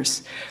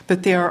universe,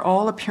 but they are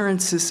all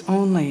appearances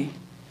only.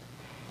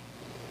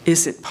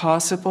 Is it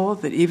possible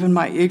that even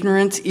my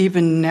ignorance,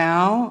 even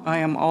now, I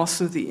am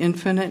also the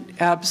infinite,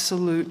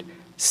 absolute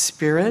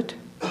spirit?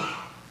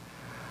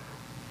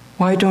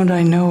 Why don't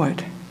I know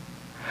it?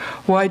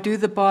 Why do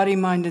the body,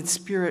 mind, and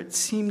spirit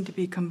seem to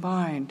be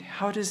combined?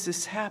 How does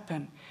this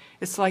happen?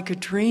 It's like a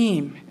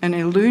dream, an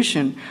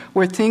illusion,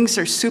 where things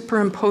are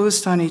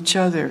superimposed on each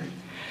other.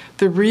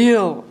 The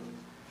real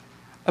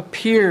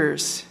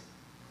appears,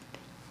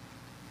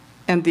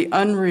 and the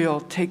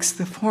unreal takes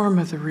the form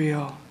of the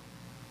real.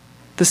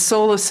 The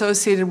soul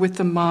associated with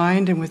the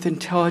mind and with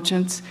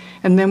intelligence,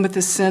 and then with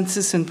the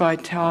senses and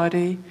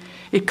vitality,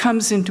 it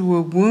comes into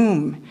a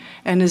womb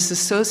and is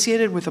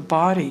associated with a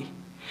body.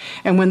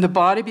 And when the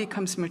body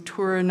becomes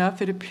mature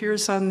enough, it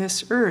appears on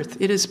this earth.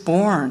 It is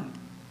born.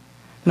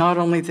 Not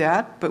only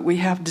that, but we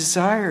have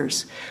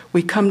desires.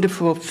 We come to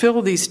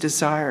fulfill these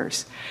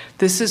desires.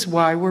 This is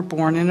why we're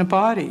born in a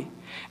body.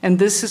 And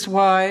this is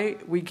why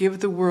we give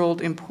the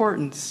world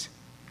importance.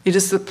 It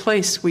is the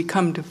place we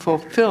come to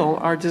fulfill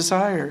our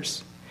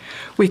desires.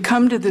 We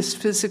come to this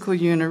physical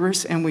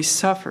universe and we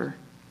suffer.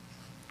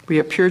 We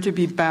appear to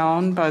be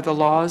bound by the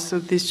laws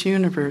of this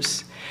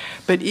universe.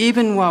 But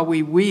even while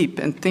we weep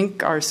and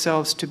think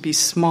ourselves to be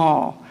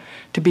small,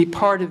 to be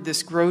part of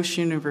this gross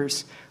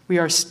universe, we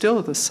are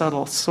still the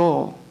subtle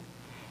soul.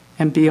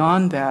 And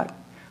beyond that,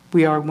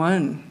 we are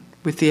one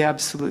with the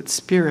Absolute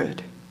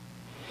Spirit.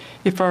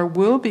 If our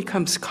will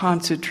becomes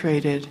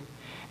concentrated,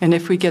 and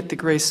if we get the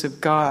grace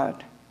of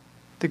God,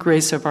 the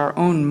grace of our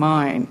own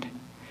mind,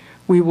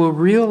 we will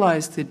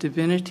realize the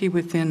divinity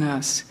within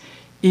us,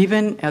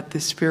 even at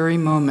this very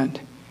moment,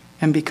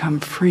 and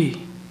become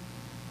free.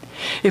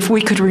 If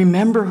we could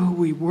remember who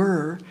we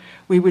were,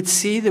 we would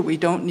see that we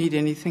don't need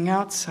anything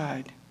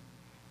outside.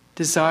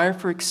 Desire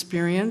for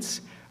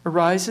experience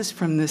arises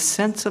from this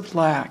sense of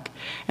lack,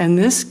 and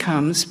this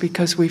comes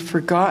because we've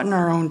forgotten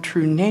our own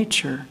true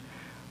nature.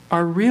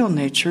 Our real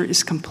nature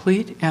is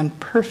complete and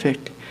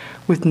perfect,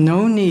 with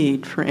no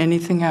need for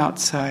anything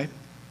outside.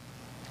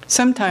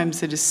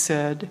 Sometimes it is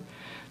said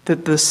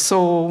that the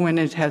soul, when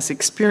it has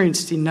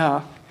experienced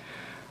enough,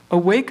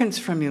 awakens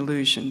from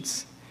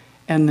illusions,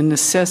 and the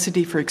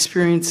necessity for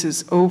experience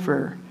is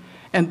over,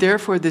 and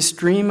therefore this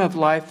dream of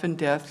life and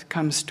death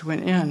comes to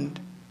an end.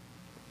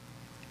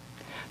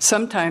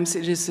 Sometimes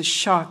it is the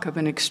shock of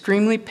an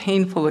extremely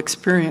painful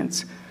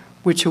experience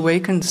which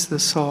awakens the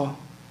soul.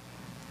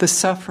 The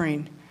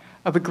suffering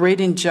of a great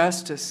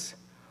injustice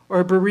or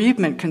a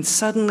bereavement can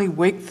suddenly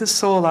wake the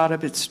soul out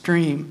of its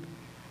dream,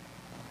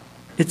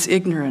 its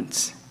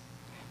ignorance,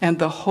 and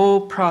the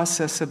whole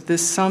process of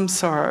this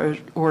samsara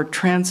or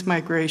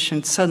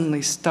transmigration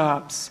suddenly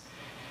stops.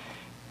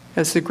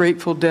 As the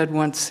Grateful Dead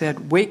once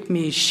said, "Wake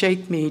me,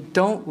 shake me,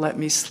 don't let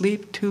me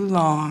sleep too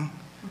long."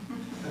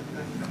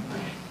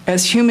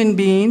 As human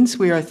beings,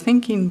 we are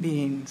thinking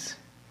beings.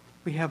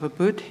 We have a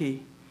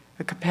buddhi,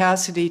 a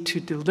capacity to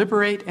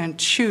deliberate and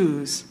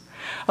choose.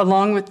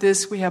 Along with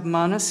this, we have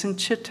manas and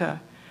chitta,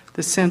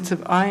 the sense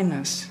of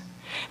I-ness.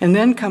 And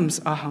then comes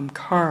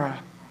ahamkara,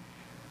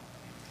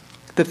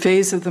 the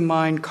phase of the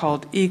mind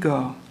called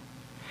ego.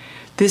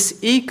 This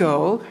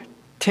ego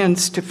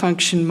tends to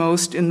function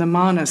most in the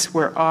manas,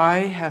 where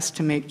I has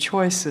to make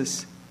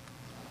choices.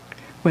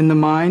 When the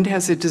mind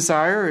has a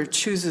desire or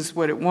chooses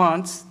what it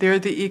wants, there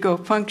the ego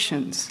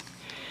functions.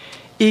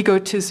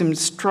 Egotism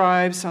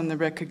strives on the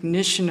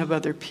recognition of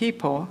other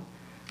people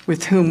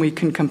with whom we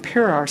can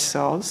compare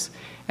ourselves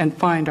and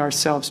find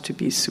ourselves to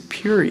be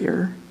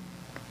superior.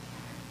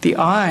 The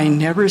I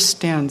never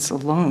stands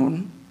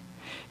alone.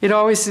 It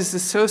always is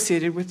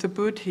associated with the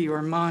buddhi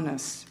or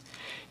manas.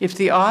 If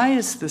the I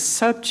is the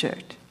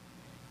subject,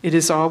 it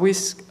is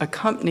always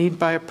accompanied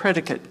by a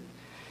predicate,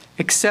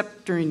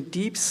 except during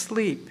deep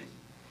sleep.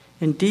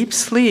 In deep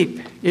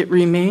sleep, it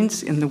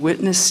remains in the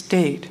witness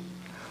state.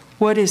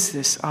 What is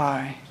this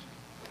I?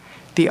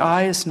 The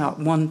I is not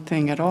one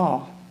thing at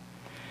all.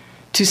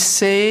 To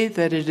say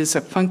that it is a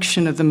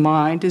function of the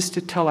mind is to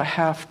tell a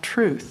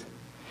half-truth.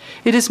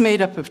 It is made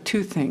up of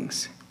two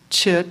things,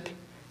 chit,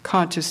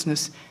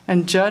 consciousness,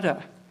 and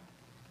jada,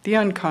 the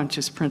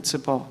unconscious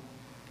principle.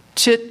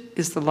 Chit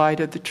is the light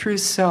of the true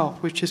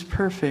self, which is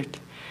perfect.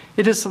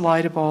 It is the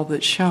light of all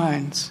that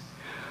shines.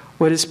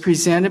 What is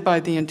presented by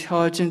the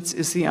intelligence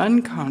is the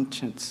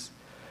unconscious,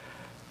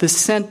 the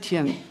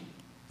sentient,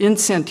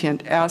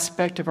 insentient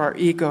aspect of our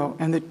ego,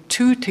 and the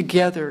two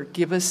together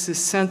give us this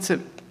sense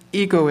of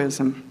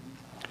egoism.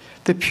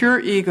 The pure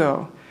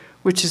ego,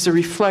 which is a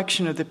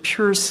reflection of the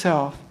pure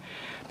self,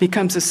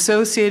 becomes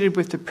associated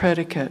with the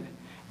predicate,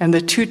 and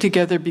the two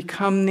together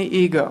become the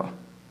ego.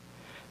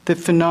 The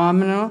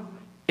phenomenal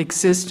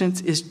existence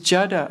is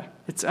jada,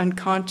 it's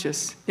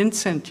unconscious,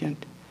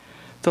 insentient.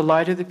 The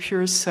light of the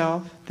pure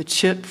self, the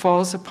chit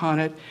falls upon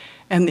it,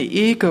 and the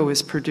ego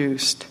is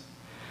produced.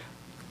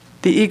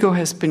 The ego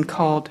has been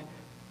called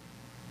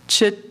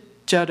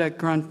chit jada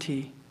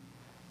granti,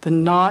 the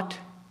knot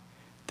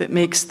that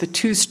makes the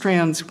two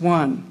strands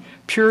one,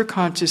 pure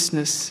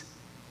consciousness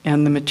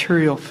and the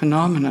material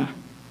phenomena.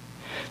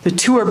 The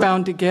two are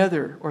bound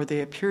together, or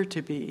they appear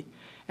to be,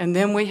 and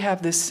then we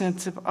have this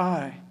sense of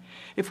I.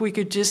 If we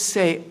could just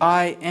say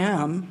I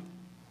am,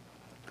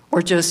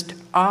 or just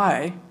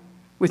I,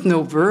 with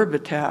no verb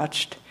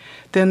attached,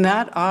 then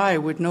that I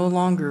would no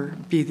longer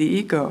be the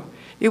ego.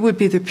 It would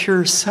be the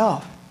pure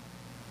self,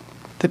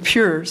 the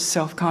pure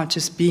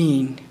self-conscious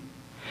being.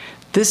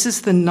 This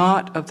is the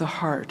knot of the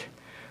heart,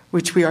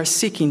 which we are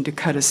seeking to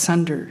cut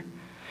asunder.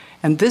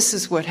 And this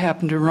is what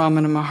happened to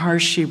Ramana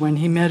Maharshi when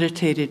he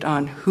meditated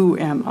on who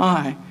am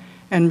I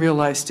and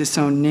realized his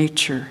own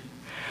nature.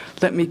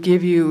 Let me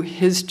give you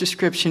his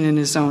description in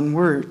his own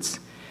words.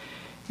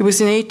 It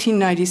was in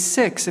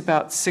 1896,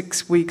 about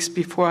 6 weeks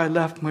before I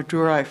left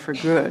Madurai for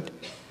good,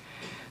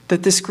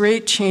 that this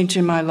great change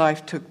in my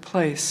life took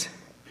place.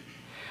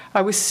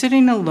 I was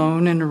sitting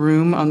alone in a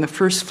room on the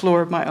first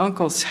floor of my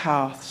uncle's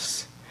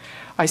house.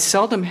 I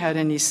seldom had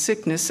any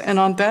sickness, and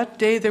on that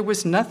day there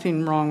was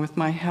nothing wrong with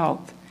my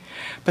health.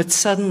 But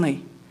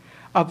suddenly,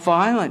 a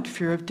violent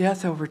fear of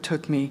death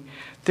overtook me.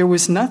 There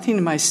was nothing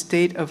in my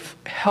state of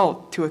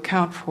health to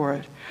account for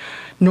it,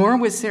 nor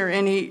was there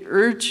any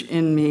urge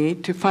in me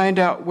to find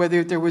out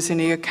whether there was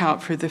any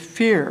account for the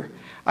fear.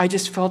 I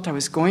just felt I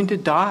was going to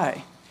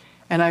die,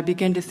 and I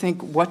began to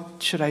think, what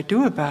should I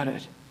do about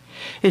it?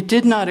 It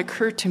did not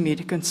occur to me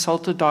to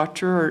consult a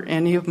doctor or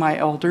any of my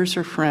elders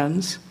or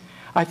friends.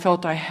 I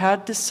felt I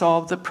had to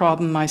solve the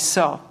problem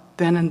myself,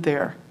 then and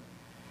there.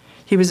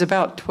 He was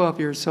about 12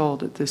 years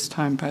old at this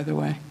time, by the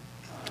way.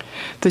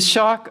 The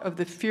shock of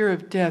the fear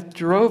of death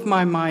drove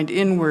my mind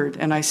inward,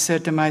 and I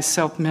said to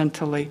myself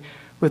mentally,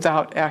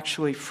 without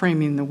actually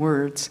framing the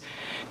words,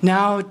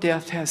 now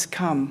death has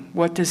come.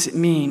 What does it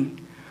mean?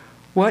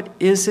 What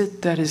is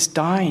it that is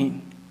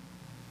dying?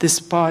 This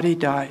body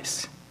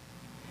dies.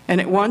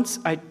 And at once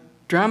I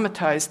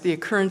dramatized the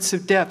occurrence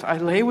of death. I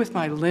lay with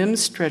my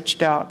limbs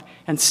stretched out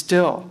and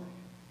still,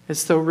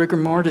 as though rigor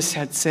mortis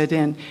had set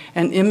in,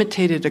 and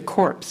imitated a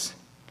corpse.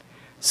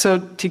 So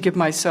to give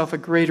myself a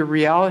greater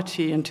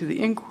reality into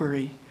the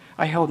inquiry,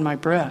 I held my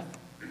breath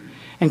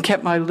and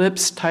kept my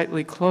lips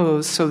tightly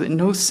closed so that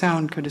no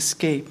sound could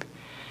escape,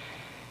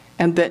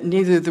 and that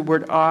neither the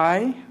word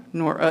I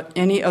nor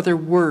any other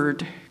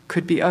word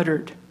could be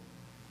uttered.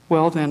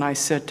 Well then, I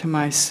said to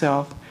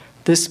myself,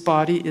 this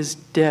body is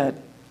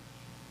dead.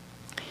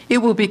 It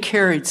will be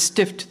carried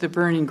stiff to the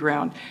burning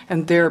ground,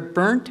 and there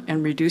burnt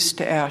and reduced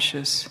to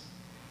ashes.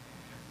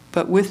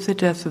 But with the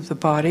death of the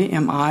body,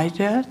 am I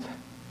dead?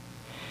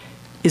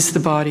 Is the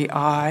body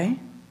I?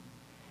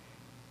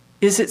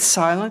 Is it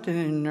silent and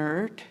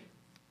inert?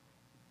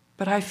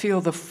 But I feel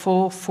the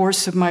full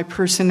force of my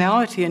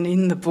personality and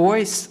in the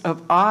voice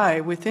of I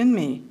within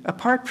me,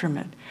 apart from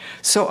it.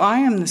 So I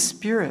am the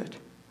spirit,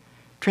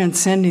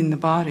 transcending the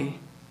body.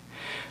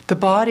 The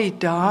body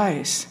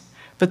dies,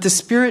 but the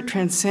spirit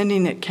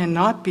transcending it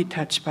cannot be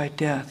touched by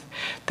death.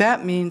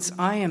 That means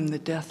I am the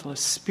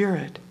deathless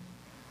spirit.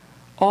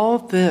 All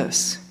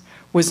this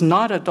was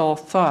not a dull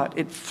thought.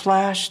 It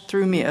flashed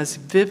through me as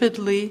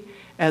vividly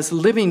as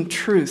living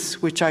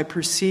truths, which I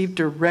perceived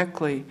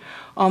directly,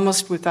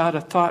 almost without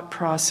a thought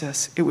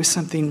process. It was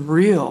something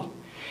real,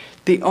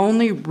 the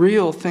only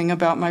real thing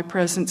about my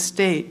present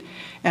state,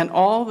 and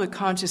all the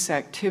conscious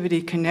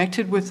activity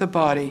connected with the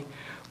body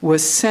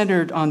was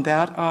centered on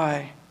that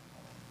I.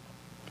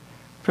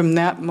 From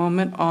that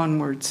moment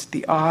onwards,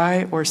 the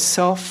I, or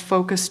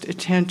self-focused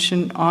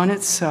attention on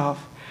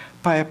itself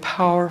by a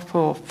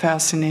powerful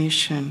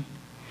fascination.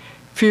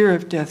 Fear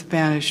of death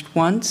vanished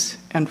once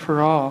and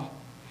for all.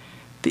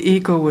 The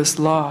ego was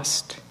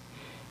lost.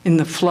 In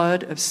the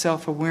flood of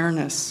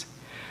self-awareness,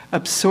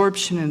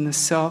 absorption in the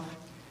self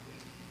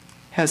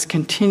has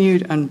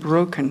continued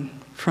unbroken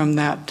from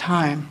that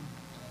time.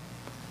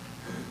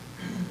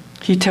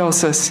 He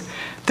tells us,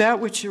 That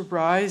which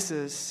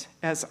arises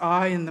as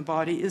I in the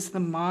body is the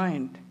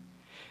mind.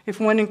 If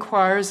one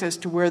inquires as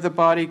to where the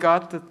body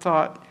got the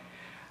thought,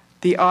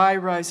 the I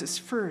rises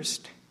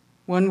first,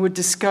 one would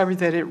discover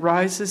that it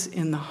rises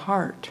in the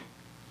heart.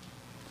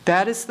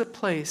 That is the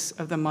place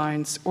of the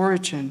mind's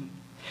origin.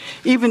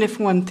 Even if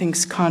one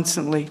thinks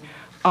constantly,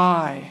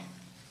 I,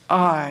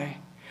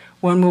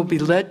 one will be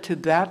led to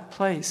that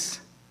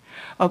place.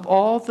 Of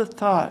all the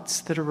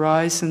thoughts that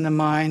arise in the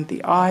mind,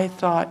 the I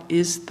thought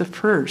is the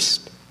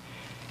first.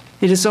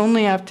 It is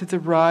only after the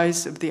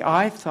rise of the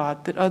I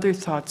thought that other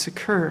thoughts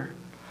occur.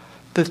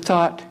 The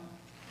thought,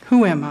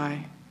 who am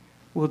I,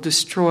 will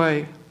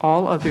destroy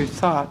all other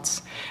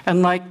thoughts,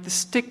 and like the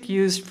stick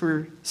used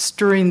for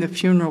stirring the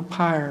funeral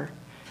pyre,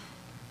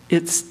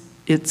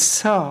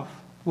 itself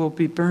will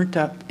be burnt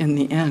up in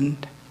the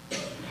end.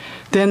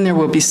 Then there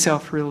will be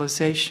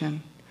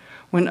self-realization.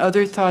 When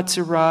other thoughts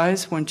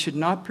arise, one should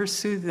not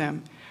pursue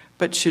them,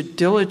 but should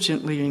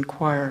diligently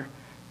inquire,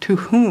 to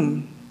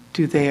whom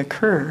do they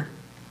occur?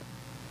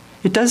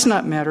 It does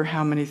not matter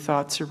how many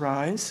thoughts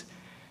arise.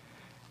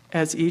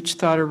 As each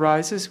thought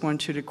arises, one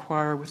should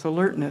inquire with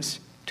alertness,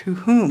 to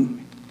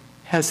whom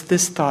has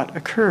this thought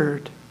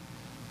occurred?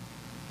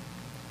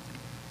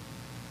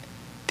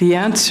 The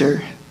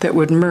answer that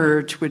would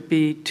merge would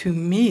be, to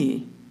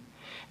me.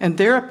 And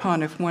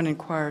thereupon, if one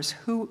inquires,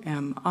 who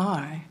am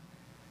I?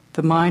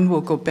 The mind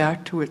will go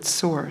back to its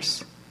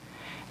source,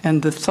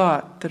 and the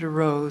thought that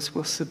arose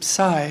will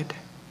subside.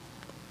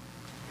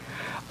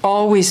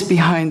 Always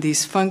behind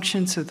these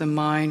functions of the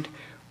mind,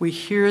 we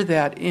hear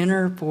that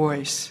inner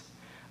voice,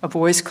 a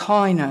voice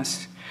calling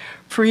us.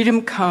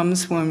 Freedom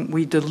comes when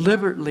we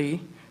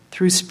deliberately,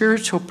 through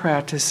spiritual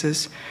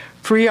practices,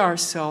 free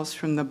ourselves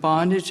from the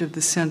bondage of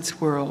the sense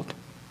world.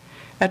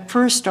 At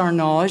first, our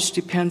knowledge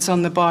depends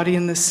on the body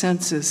and the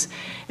senses,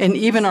 and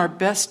even our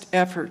best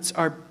efforts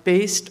are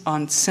based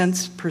on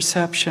sense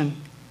perception.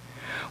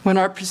 When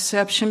our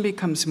perception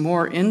becomes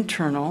more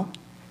internal,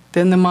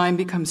 then the mind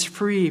becomes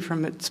free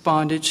from its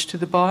bondage to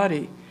the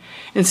body.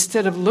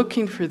 Instead of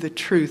looking for the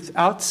truth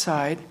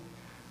outside,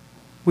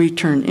 we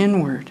turn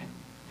inward.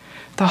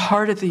 The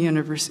heart of the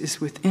universe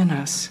is within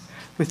us,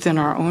 within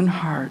our own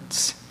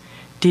hearts,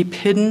 deep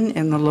hidden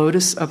in the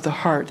lotus of the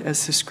heart,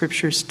 as the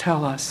scriptures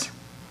tell us.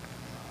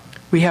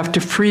 We have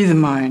to free the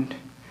mind.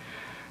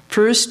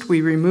 First,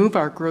 we remove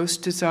our gross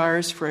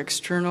desires for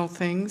external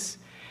things,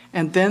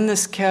 and then the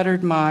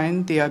scattered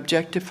mind, the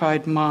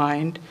objectified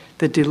mind,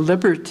 the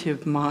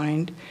deliberative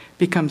mind,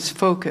 becomes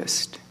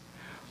focused,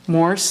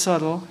 more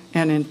subtle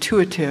and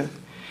intuitive.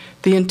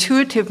 The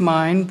intuitive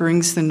mind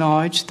brings the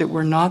knowledge that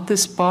we're not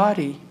this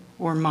body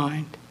or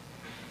mind.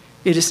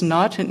 It is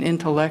not an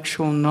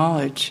intellectual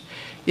knowledge.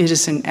 It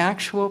is an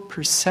actual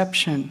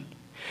perception.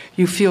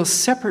 You feel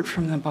separate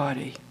from the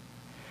body.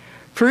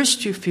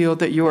 First, you feel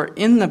that you are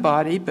in the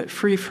body but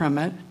free from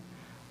it,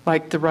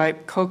 like the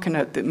ripe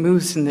coconut that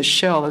moves in the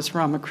shell, as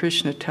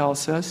Ramakrishna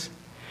tells us.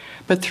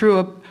 But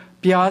through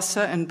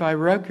abhyasa and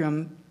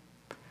vairagya,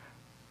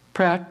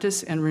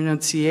 practice and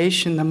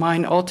renunciation, the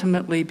mind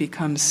ultimately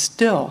becomes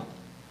still.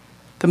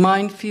 The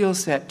mind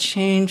feels that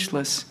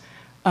changeless,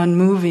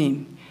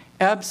 unmoving,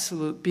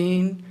 absolute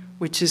being,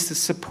 which is the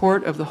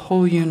support of the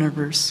whole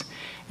universe,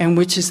 and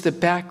which is the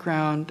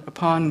background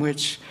upon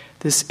which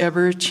this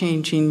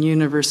ever-changing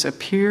universe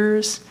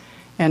appears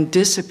and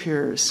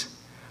disappears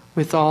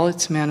with all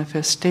its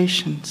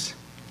manifestations.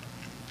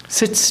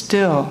 Sit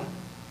still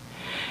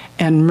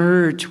and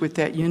merge with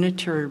that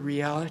unitary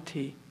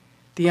reality,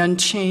 the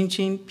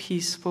unchanging,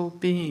 peaceful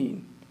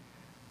being.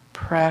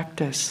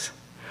 Practice.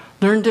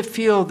 Learn to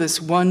feel this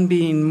one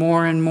being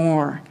more and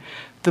more.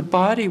 The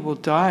body will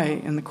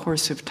die in the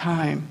course of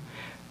time,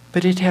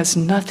 but it has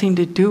nothing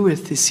to do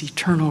with this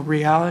eternal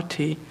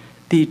reality,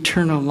 the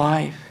eternal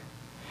life.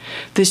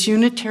 This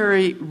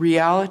unitary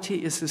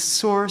reality is the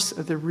source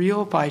of the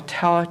real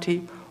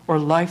vitality or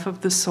life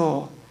of the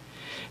soul.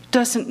 It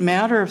doesn't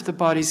matter if the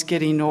body's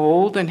getting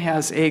old and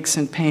has aches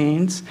and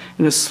pains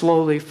and is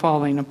slowly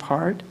falling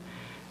apart.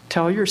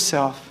 Tell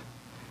yourself,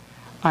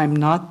 I'm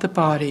not the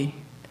body.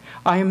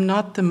 I am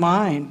not the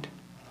mind.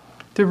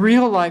 The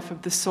real life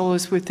of the soul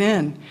is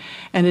within,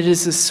 and it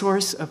is a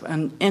source of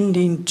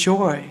unending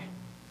joy.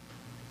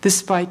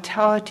 This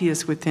vitality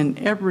is within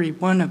every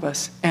one of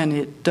us, and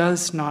it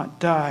does not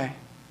die.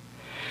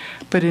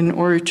 But in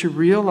order to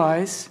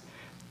realize,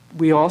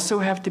 we also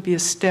have to be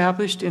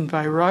established in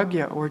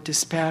vairagya, or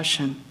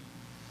dispassion.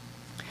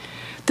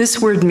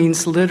 This word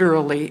means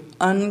literally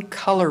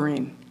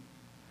uncoloring.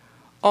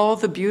 All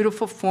the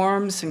beautiful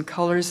forms and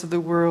colors of the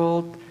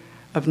world,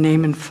 of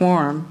name and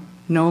form,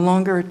 no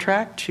longer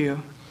attract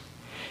you.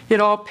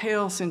 It all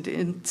pales into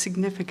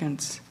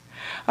insignificance.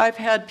 I've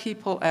had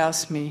people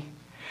ask me,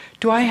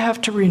 do I have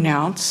to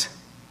renounce?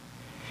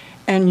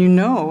 And you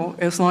know,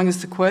 as long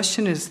as the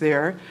question is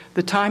there,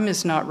 the time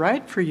is not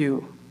right for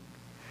you.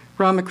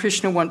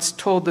 Ramakrishna once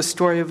told the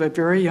story of a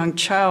very young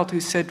child who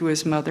said to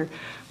his mother,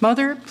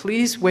 "Mother,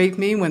 please wake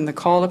me when the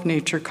call of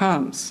nature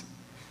comes."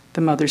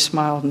 The mother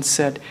smiled and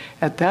said,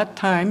 "At that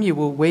time you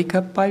will wake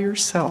up by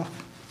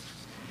yourself."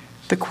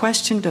 The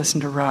question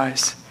doesn't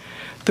arise.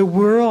 The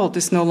world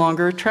is no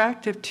longer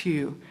attractive to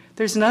you.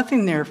 There's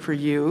nothing there for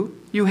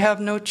you. You have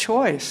no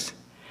choice.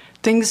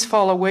 Things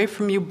fall away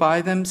from you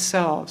by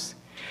themselves.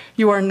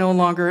 You are no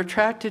longer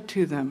attracted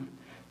to them.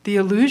 The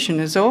illusion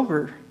is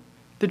over.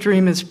 The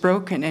dream is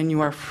broken and you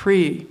are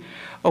free,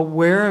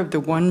 aware of the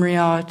one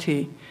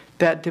reality,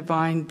 that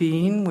divine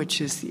being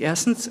which is the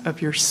essence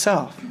of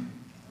yourself.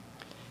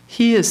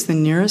 He is the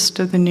nearest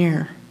of the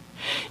near.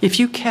 If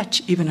you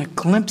catch even a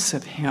glimpse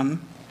of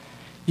him,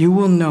 you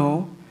will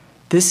know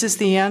this is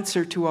the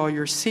answer to all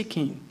your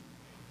seeking.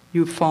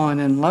 You've fallen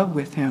in love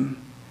with him,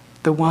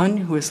 the one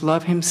who is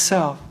love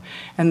himself,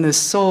 and the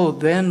soul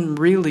then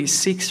really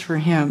seeks for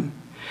him.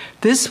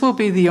 This will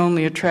be the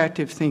only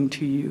attractive thing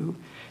to you.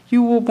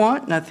 You will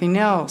want nothing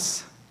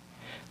else.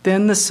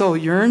 Then the soul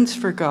yearns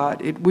for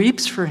God. It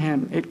weeps for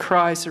him. It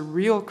cries a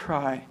real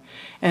cry,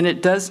 and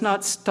it does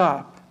not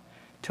stop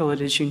till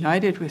it is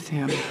united with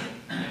him.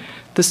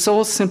 The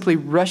soul simply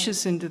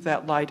rushes into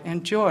that light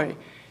and joy.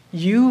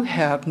 You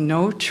have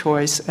no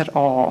choice at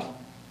all.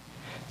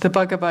 The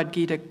Bhagavad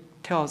Gita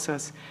tells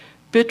us,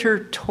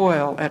 bitter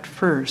toil at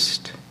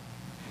first,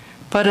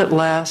 but at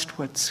last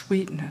what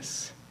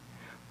sweetness.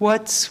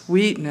 What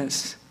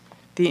sweetness,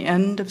 the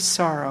end of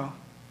sorrow.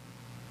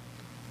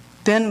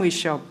 Then we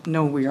shall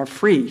know we are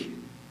free,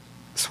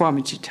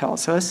 Swamiji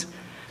tells us.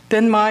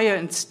 Then Maya,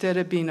 instead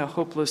of being a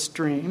hopeless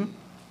dream,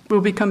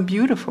 will become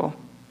beautiful.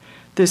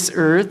 This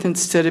earth,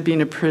 instead of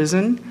being a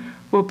prison,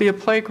 will be a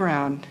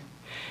playground.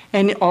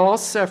 And all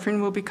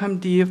suffering will become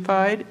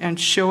deified and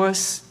show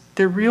us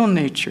their real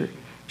nature.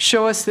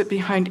 Show us that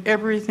behind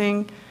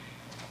everything,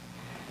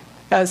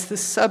 as the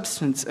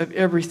substance of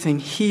everything,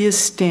 he is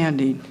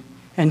standing,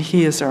 and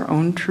he is our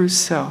own true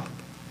self.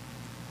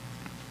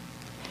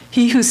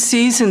 He who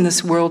sees in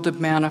this world of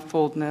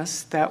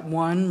manifoldness, that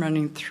one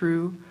running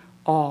through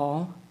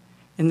all,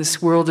 in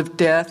this world of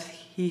death,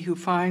 he who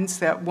finds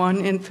that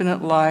one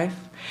infinite life,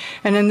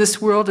 and in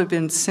this world of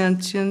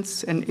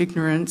insentience and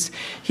ignorance,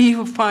 he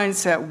who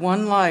finds that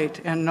one light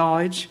and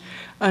knowledge,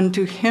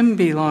 unto him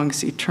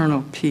belongs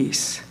eternal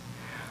peace.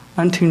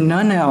 Unto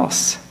none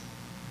else,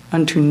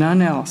 unto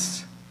none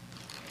else.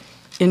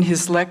 In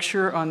his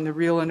lecture on the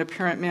real and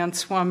apparent man,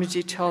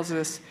 Swamiji tells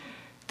us,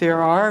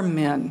 there are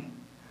men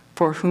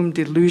for whom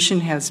delusion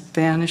has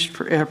vanished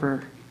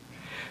forever.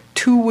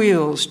 Two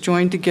wheels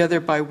joined together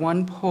by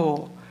one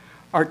pole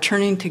are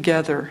turning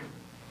together.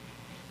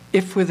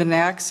 If with an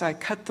axe I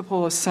cut the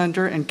pole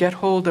asunder and get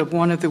hold of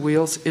one of the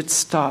wheels, it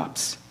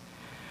stops.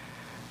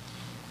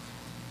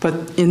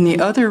 But in the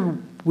other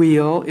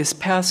wheel is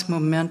past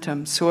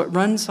momentum, so it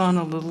runs on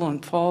a little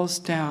and falls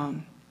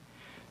down.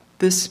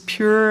 This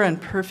pure and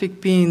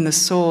perfect being, the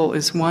soul,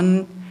 is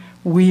one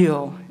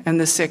wheel, and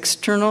this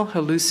external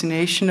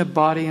hallucination of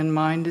body and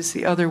mind is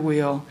the other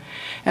wheel,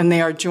 and they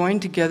are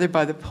joined together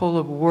by the pull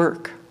of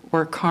work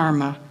or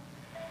karma.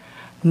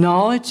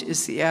 Knowledge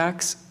is the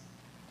axe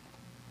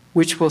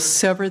which will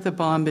sever the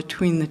bond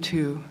between the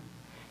two,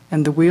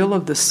 and the wheel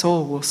of the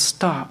soul will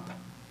stop.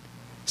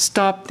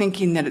 Stop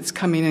thinking that it's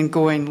coming and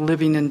going,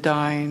 living and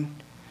dying.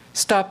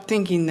 Stop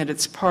thinking that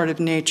it's part of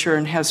nature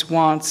and has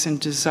wants and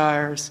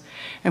desires,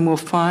 and will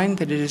find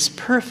that it is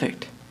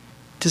perfect,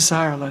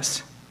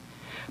 desireless.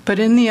 But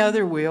in the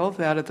other wheel,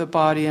 that of the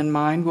body and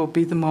mind, will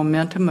be the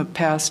momentum of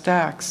past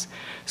acts,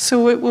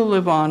 so it will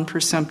live on for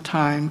some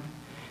time,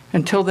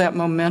 until that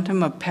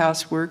momentum of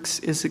past works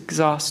is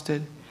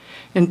exhausted,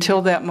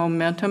 until that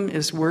momentum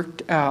is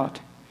worked out.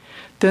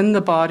 Then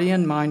the body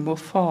and mind will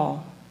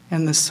fall,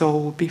 and the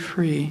soul will be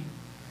free.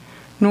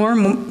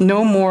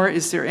 No more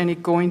is there any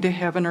going to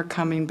heaven or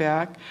coming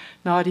back,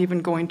 not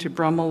even going to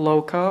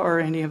Brahmaloka or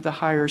any of the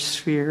higher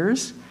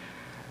spheres.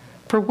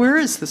 For where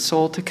is the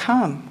soul to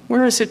come?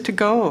 Where is it to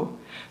go?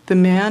 The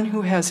man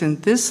who has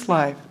in this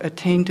life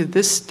attained to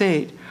this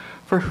state,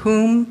 for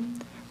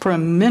whom, for a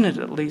minute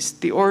at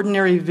least, the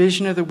ordinary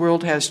vision of the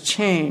world has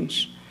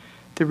changed,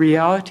 the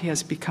reality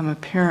has become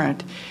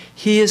apparent.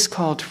 He is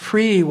called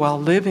free while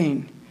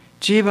living,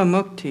 Jiva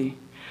Mukti.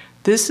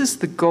 This is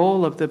the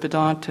goal of the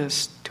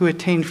Vedantists, to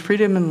attain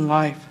freedom in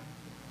life.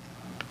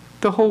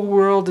 The whole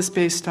world is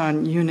based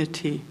on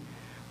unity.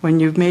 When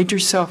you've made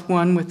yourself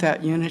one with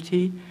that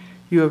unity,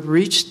 you have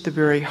reached the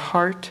very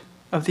heart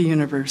of the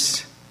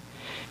universe.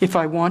 If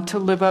I want to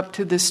live up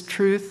to this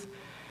truth,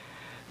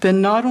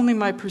 then not only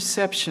my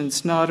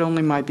perceptions, not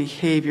only my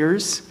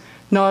behaviors,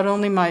 not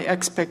only my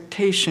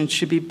expectations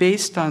should be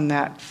based on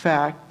that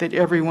fact that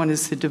everyone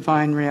is the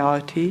divine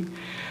reality,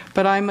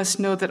 but I must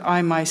know that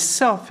I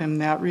myself am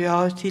that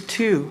reality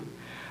too.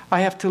 I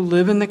have to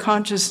live in the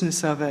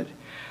consciousness of it.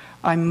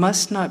 I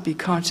must not be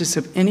conscious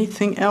of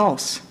anything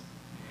else.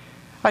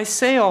 I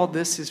say all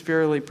this is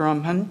verily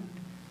Brahman.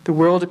 The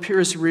world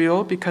appears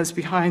real because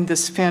behind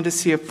this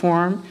fantasy of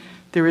form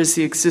there is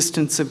the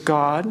existence of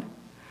God.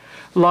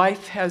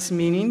 Life has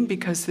meaning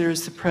because there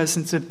is the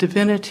presence of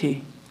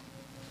divinity.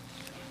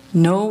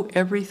 Know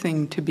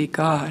everything to be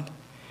God,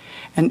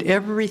 and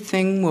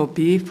everything will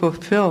be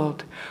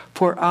fulfilled,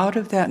 for out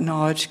of that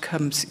knowledge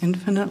comes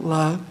infinite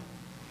love,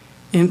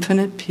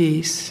 infinite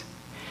peace,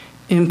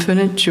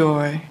 infinite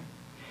joy,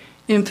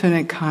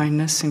 infinite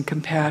kindness and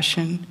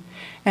compassion,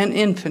 and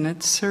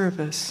infinite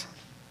service.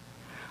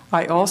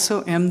 I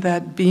also am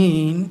that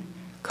being,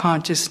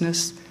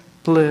 consciousness,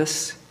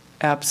 bliss,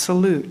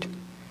 absolute.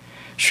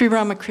 Sri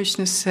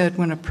Ramakrishna said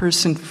when a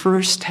person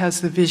first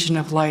has the vision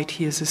of light,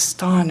 he is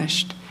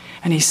astonished,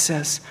 and he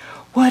says,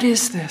 "What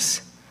is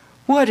this?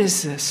 What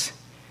is this?"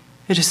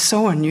 It is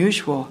so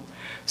unusual,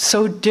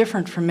 so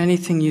different from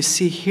anything you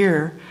see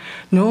here.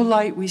 No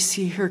light we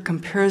see here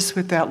compares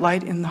with that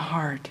light in the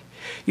heart.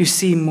 You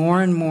see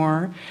more and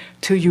more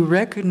till you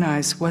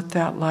recognize what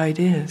that light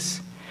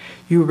is.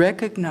 You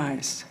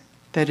recognize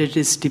that it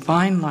is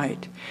divine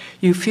light.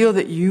 You feel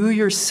that you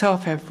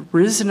yourself have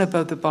risen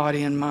above the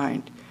body and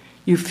mind.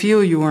 You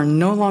feel you are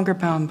no longer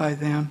bound by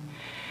them.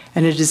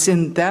 And it is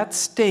in that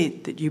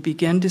state that you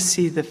begin to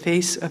see the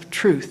face of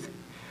truth.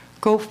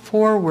 Go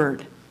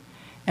forward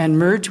and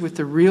merge with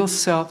the real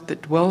self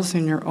that dwells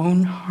in your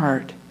own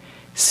heart.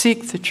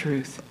 Seek the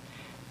truth.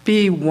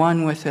 Be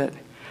one with it.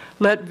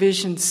 Let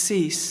vision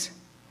cease.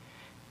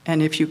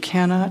 And if you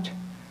cannot,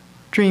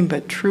 dream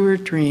but truer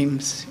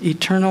dreams,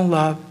 eternal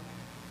love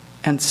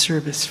and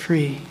service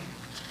free.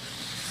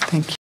 Thank you.